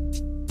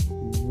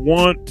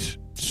want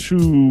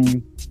to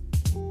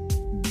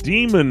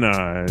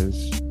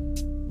demonize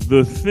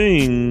the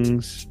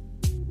things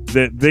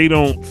that they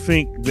don't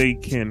think they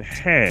can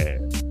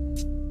have.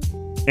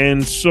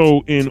 And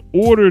so in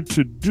order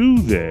to do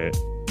that,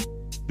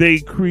 they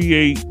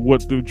create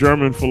what the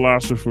German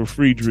philosopher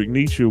Friedrich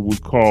Nietzsche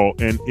would call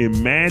an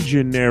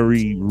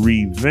imaginary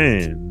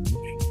revenge.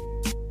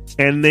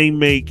 And they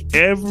make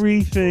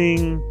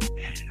everything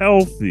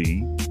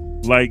healthy,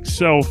 like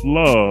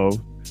self-love,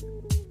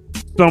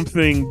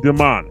 something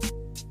demonic.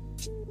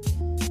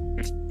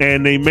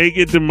 And they make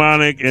it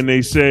demonic and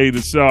they say to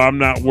self, I'm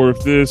not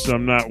worth this,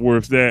 I'm not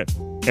worth that.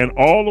 And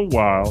all the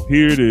while,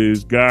 here it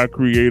is, God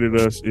created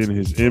us in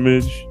his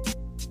image.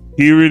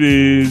 Here it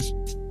is,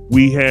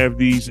 we have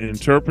these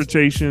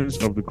interpretations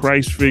of the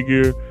Christ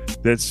figure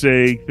that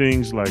say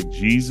things like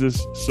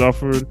Jesus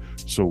suffered,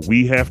 so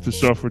we have to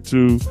suffer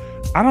too.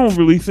 I don't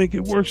really think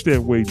it works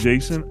that way,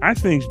 Jason. I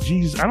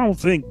don't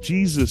think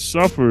Jesus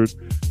suffered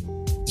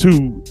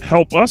to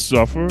help us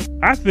suffer.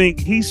 I think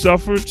he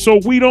suffered so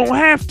we don't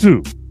have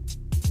to.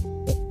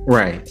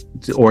 Right.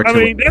 Or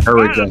to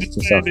encourage us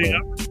to suffer.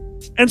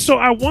 And so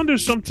I wonder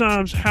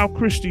sometimes how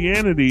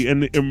Christianity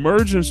and the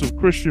emergence of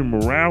Christian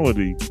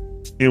morality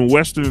in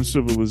Western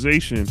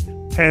civilization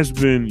has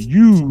been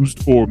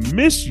used or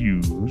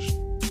misused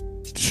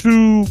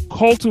to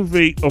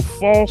cultivate a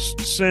false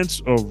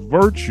sense of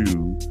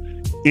virtue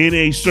in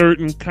a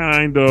certain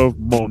kind of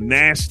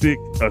monastic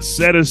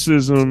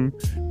asceticism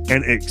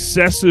and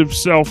excessive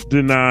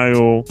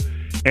self-denial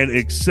and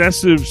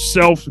excessive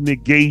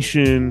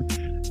self-negation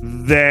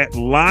that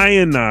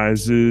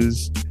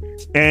lionizes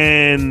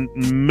and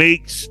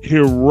makes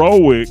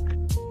heroic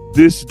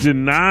this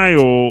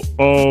denial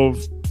of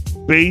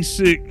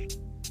basic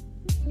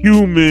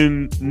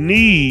human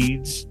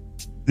needs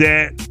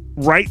that,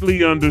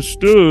 rightly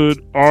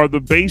understood, are the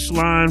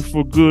baseline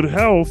for good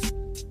health.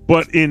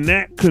 But in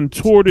that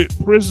contorted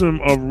prism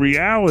of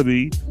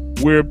reality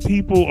where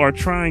people are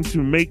trying to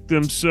make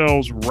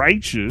themselves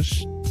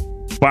righteous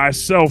by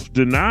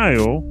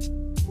self-denial,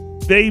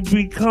 they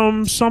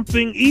become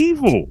something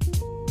evil.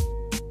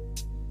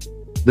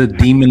 The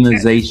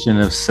demonization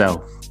of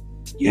self.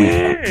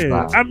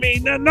 Yeah. I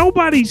mean,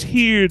 nobody's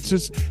here to...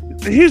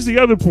 Here's the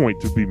other point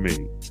to be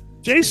made.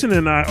 Jason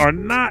and I are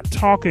not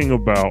talking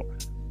about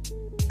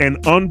an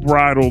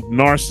unbridled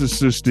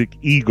narcissistic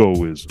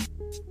egoism.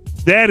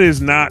 That is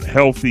not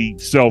healthy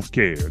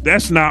self-care.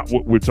 That's not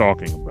what we're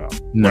talking about,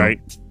 right?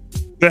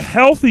 The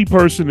healthy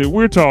person that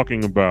we're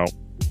talking about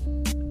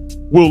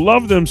will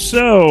love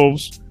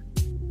themselves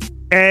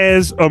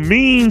as a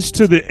means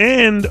to the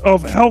end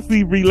of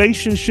healthy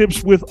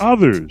relationships with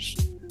others.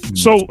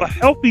 So a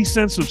healthy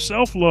sense of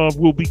self-love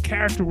will be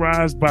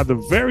characterized by the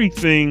very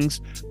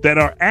things that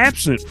are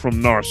absent from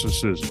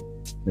narcissism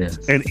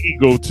and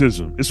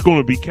egotism. It's going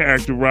to be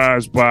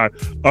characterized by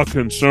a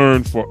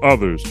concern for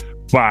others,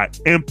 by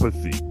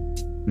empathy,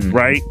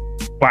 right?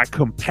 By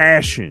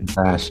compassion,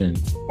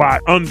 by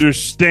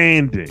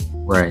understanding.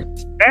 Right.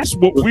 That's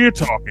what we're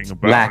talking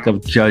about. Lack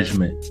of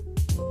judgment,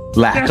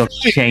 lack of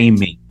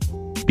shaming.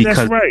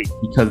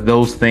 Because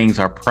those things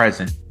are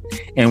present.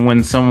 And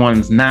when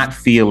someone's not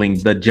feeling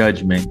the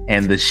judgment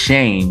and the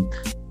shame,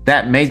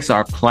 that makes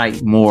our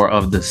plight more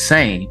of the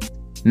same.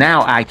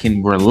 Now I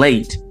can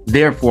relate,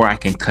 therefore I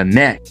can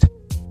connect.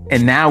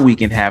 And now we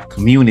can have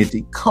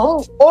community.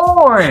 Come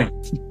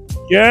on.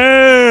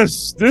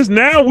 Yes.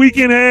 Now we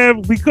can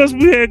have, because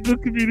we had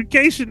good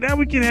communication, now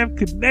we can have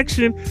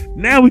connection.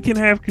 Now we can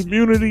have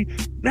community.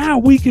 Now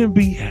we can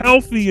be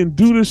healthy and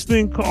do this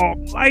thing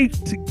called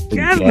life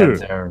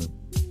together.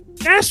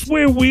 That's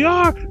where we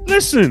are.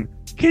 Listen,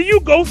 can you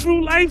go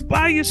through life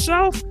by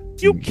yourself?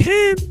 You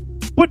can,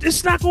 but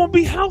it's not going to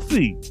be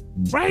healthy,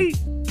 right?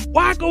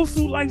 Why go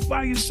through life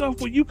by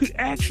yourself when you could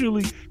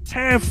actually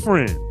have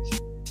friends,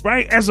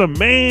 right? As a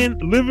man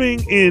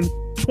living in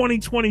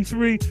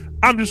 2023,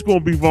 I'm just going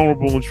to be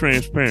vulnerable and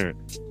transparent.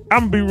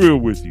 I'm going to be real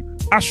with you.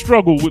 I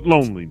struggle with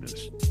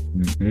loneliness.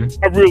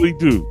 I really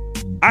do.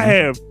 I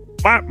have,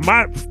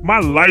 my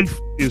life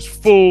is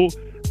full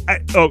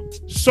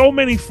so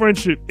many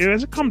friendship. And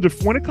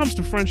when it comes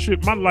to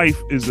friendship, my life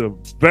is a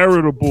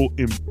veritable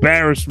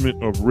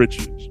embarrassment of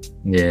riches.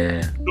 Yeah.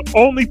 The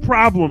only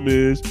problem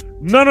is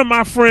none of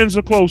my friends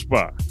are close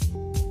by.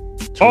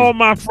 True. All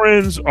my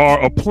friends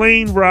are a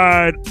plane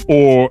ride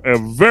or a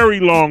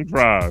very long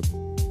drive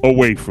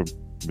away from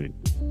me.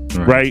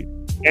 Right?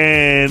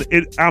 And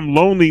I'm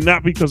lonely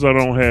not because I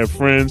don't have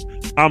friends.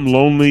 I'm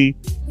lonely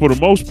for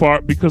the most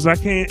part because I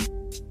can't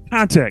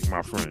contact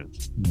my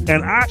friends.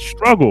 And I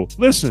struggle.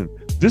 Listen,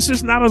 this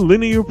is not a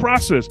linear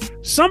process.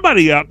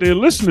 Somebody out there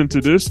listening to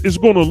this is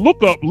going to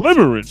look up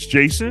limerence,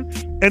 Jason,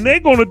 and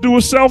they're going to do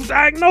a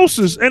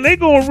self-diagnosis, and they're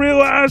going to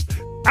realize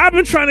I've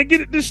been trying to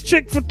get at this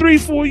chick for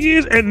 3-4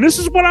 years, and this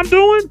is what I'm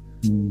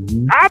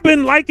doing. I've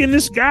been liking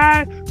this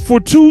guy for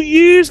 2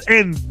 years,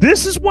 and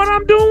this is what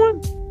I'm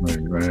doing.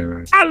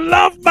 Right. I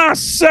love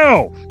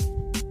myself.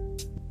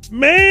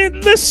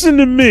 Man, listen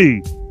to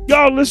me.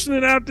 Y'all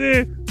listening out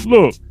there,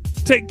 look,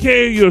 take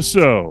care of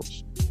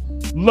yourselves.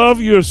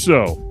 Love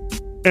yourself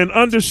and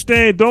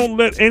understand, don't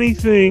let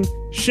anything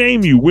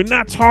shame you. We're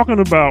not talking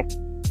about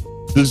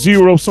the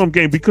zero-sum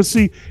game because,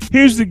 see,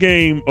 here's the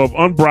game of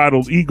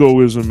unbridled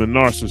egoism and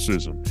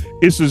narcissism.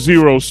 It's a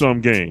zero-sum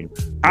game.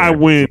 I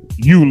win,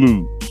 you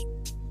lose,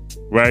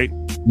 right?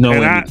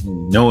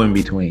 No in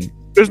between.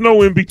 There's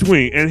no in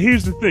between. And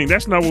here's the thing.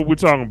 That's not what we're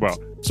talking about.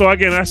 So,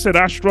 again, I said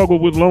I struggle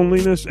with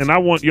loneliness, and I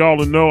want y'all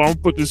to know, I'm going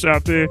to put this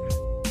out there,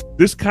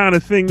 this kind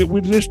of thing that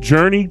we just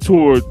journey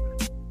toward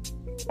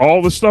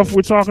all the stuff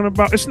we're talking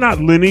about, it's not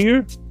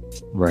linear.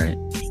 Right.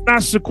 It's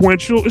not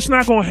sequential. It's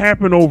not going to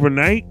happen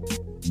overnight.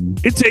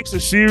 It takes a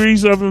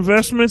series of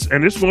investments,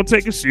 and it's going to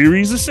take a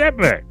series of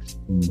setbacks.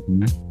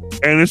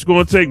 And it's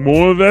going to take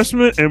more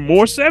investment and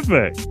more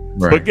setbacks.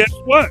 Right. But guess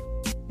what?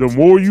 The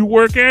more you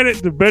work at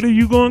it, the better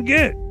you're going to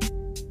get.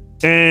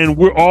 And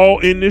we're all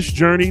in this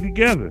journey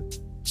together.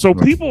 So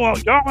people,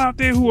 y'all out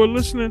there who are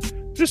listening,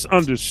 just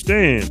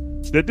understand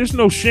that there's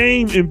no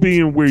shame in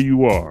being where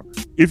you are.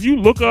 If you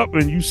look up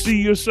and you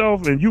see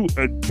yourself and you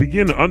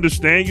begin to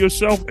understand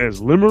yourself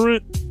as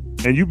limerent,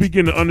 and you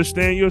begin to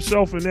understand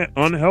yourself in that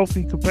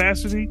unhealthy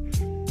capacity,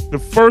 the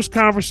first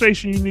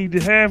conversation you need to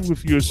have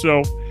with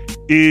yourself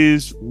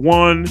is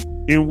one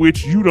in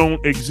which you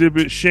don't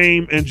exhibit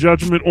shame and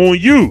judgment on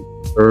you.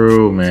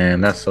 True,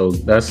 man. That's so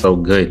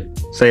good.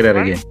 Say that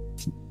again.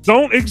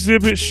 Don't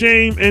exhibit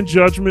shame and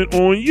judgment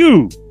on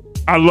you.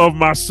 I love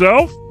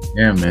myself.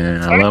 Yeah,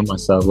 man. I love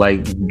myself.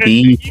 Like,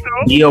 be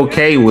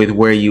okay with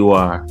where you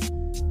are.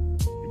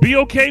 Be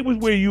okay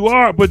with where you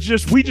are, but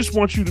we just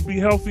want you to be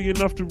healthy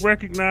enough to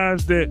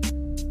recognize that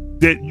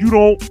you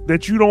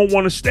don't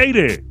want to stay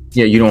there.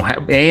 Yeah, you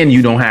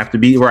don't have to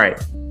be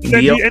right.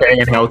 Be okay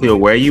and healthy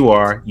with where you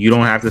are. You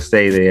don't have to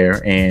stay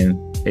there, and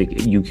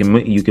you can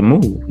move. You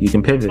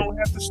can pivot. You don't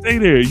have to stay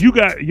there.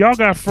 Y'all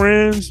got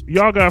friends,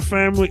 y'all got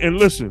family, and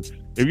listen,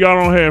 if y'all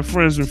don't have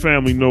friends and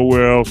family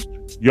nowhere else,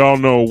 y'all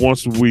know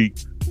once a week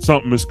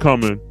something is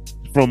coming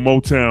from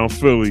Motown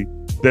Philly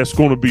that's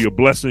going to be a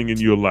blessing in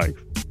your life.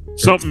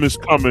 Something is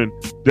coming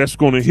that's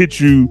going to hit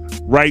you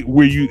right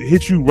where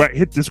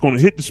that's going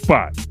to hit the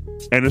spot,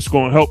 and it's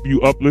going to help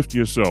you uplift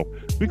yourself,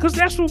 because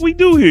that's what we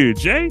do here,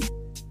 Jay.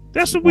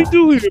 That's what we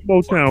do here in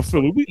Motown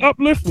Philly. We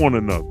uplift one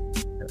another,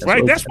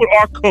 right? That's what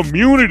our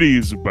community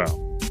is about.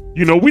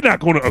 You know, we're not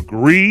going to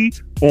agree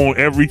on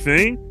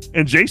everything,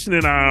 and Jason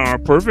and I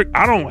aren't perfect.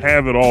 I don't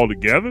have it all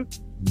together.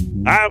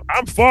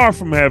 I'm far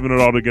from having it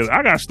all together.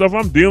 I got stuff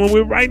I'm dealing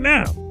with right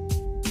now,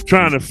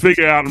 trying to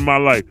figure out in my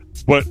life.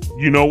 But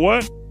you know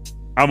what?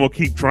 I'm going to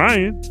keep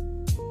trying.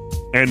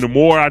 And the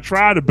more I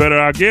try, the better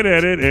I get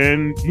at it.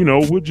 And, you know,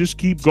 we'll just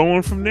keep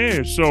going from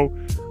there. So,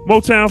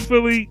 Motown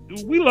Philly,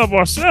 we love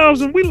ourselves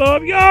and we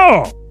love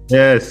y'all.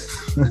 Yes.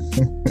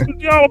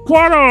 Y'all are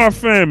part of our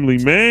family,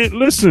 man.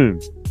 Listen.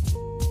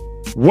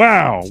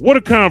 Wow. What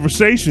a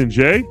conversation,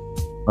 Jay.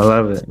 I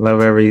love it.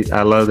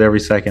 I loved every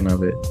second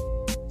of it.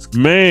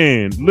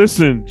 Man,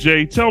 listen,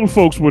 Jay, tell the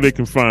folks where they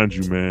can find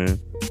you, man.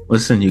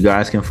 Listen, you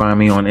guys can find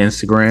me on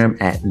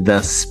Instagram at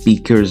The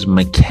Speakers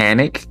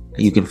Mechanic.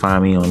 You can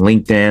find me on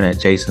LinkedIn at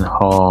Jason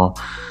Hall,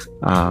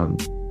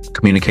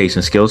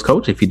 Communication Skills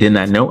Coach. If you did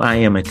not know, I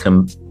am a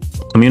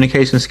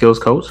communication skills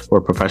coach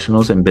for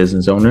professionals and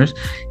business owners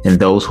and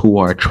those who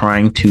are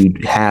trying to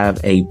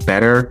have a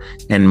better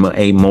and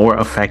a more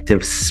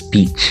effective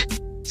speech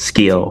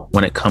skill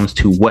when it comes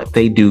to what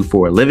they do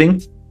for a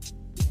living,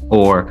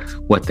 or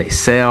what they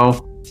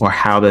sell, or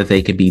how that they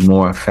could be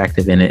more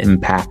effective and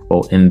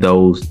impactful in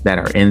those that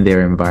are in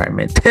their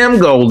environment. Tim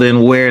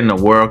Golden, where in the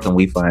world can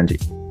we find you?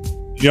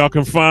 Y'all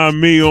can find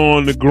me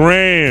on the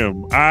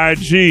gram,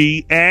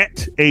 IG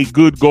at A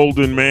Good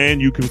Golden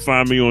Man. You can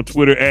find me on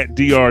Twitter at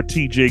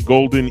DRTJ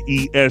Golden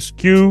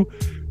ESQ.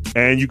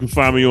 And you can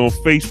find me on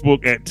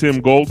Facebook at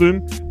Tim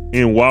Golden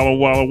in Walla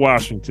Walla,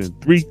 Washington.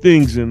 3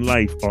 things in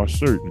life are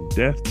certain: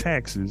 death,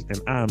 taxes,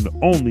 and I'm the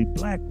only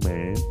black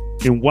man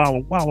in Walla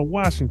Walla,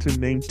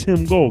 Washington named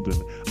Tim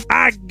Golden.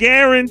 I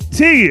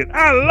guarantee it.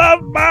 I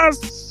love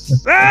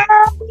myself.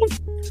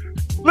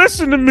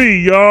 Listen to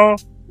me, y'all.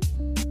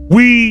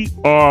 We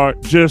are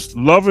just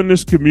loving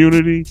this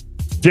community.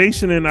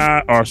 Jason and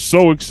I are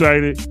so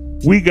excited.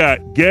 We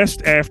got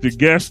guest after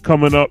guest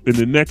coming up in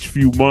the next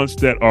few months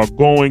that are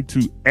going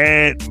to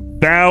add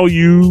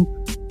value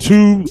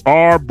to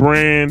our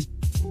brand.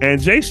 And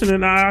Jason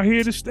and I are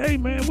here to stay,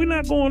 man. We're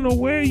not going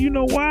nowhere. You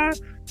know why?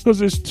 Because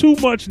there's too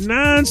much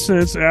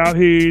nonsense out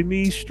here in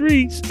these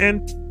streets.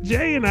 And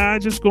Jay and I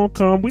just going to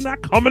come. We're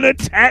not coming to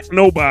attack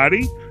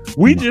nobody.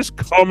 We just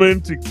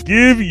coming to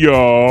give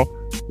y'all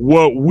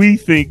what we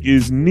think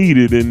is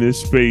needed in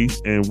this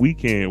space. And we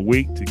can't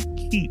wait to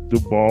keep the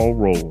ball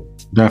rolling.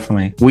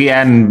 Definitely. We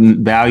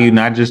adding value,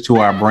 not just to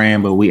our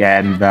brand, but we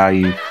adding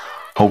value,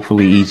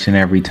 hopefully each and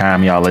every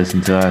time y'all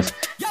listen to us,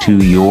 to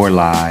your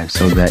lives,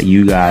 so that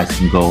you guys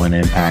can go and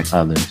impact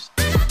others.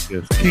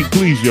 Yes.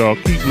 Please, y'all,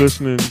 keep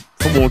listening.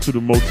 Come on to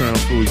the Motown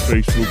Philly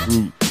Facebook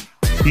group.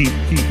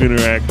 Keep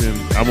interacting.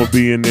 I'm going to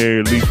be in there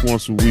at least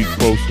once a week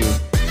posting,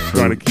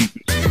 trying to keep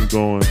this thing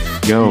going.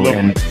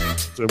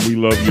 We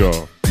love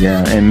y'all.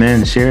 Yeah, and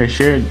men,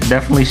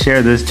 definitely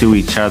share this to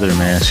each other,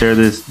 man. Share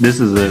this. This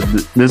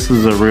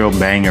is a real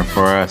banger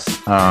for us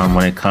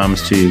when it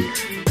comes to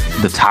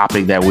the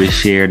topic that we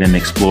shared and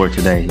explored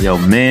today. Yo,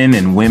 men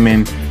and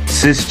women,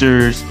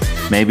 sisters,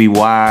 maybe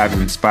wives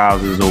and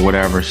spouses or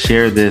whatever,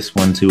 share this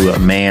one to a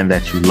man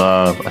that you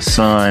love, a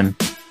son,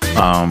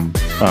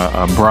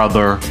 a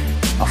brother,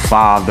 a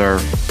father.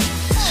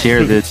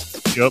 Share this.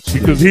 Yep.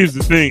 Because here's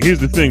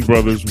the thing,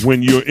 brothers.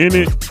 When you're in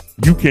it,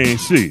 you can't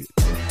see it.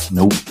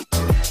 Nope.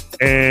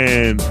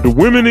 And the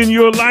women in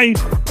your life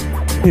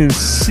can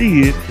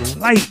see it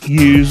light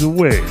years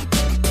away.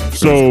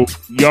 So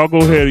y'all go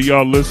ahead and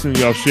y'all listen,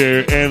 y'all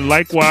share. And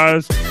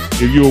likewise,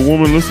 if you're a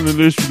woman listening to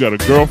this, you got a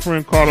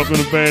girlfriend caught up in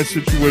a bad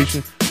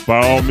situation,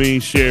 by all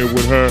means, share it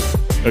with her.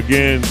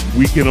 Again,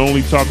 we can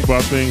only talk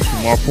about things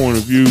from our point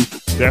of view.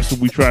 That's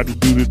what we tried to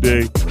do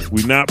today.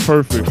 We're not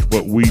perfect,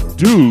 but we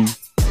do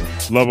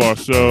love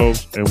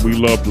ourselves, and we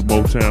love the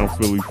Motown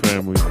Philly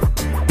family.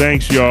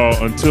 Thanks,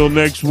 y'all. Until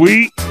next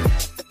week,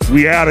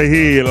 we out of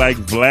here like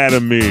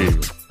Vladimir.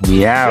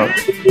 We out.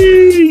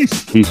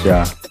 Peace. Peace,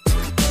 y'all.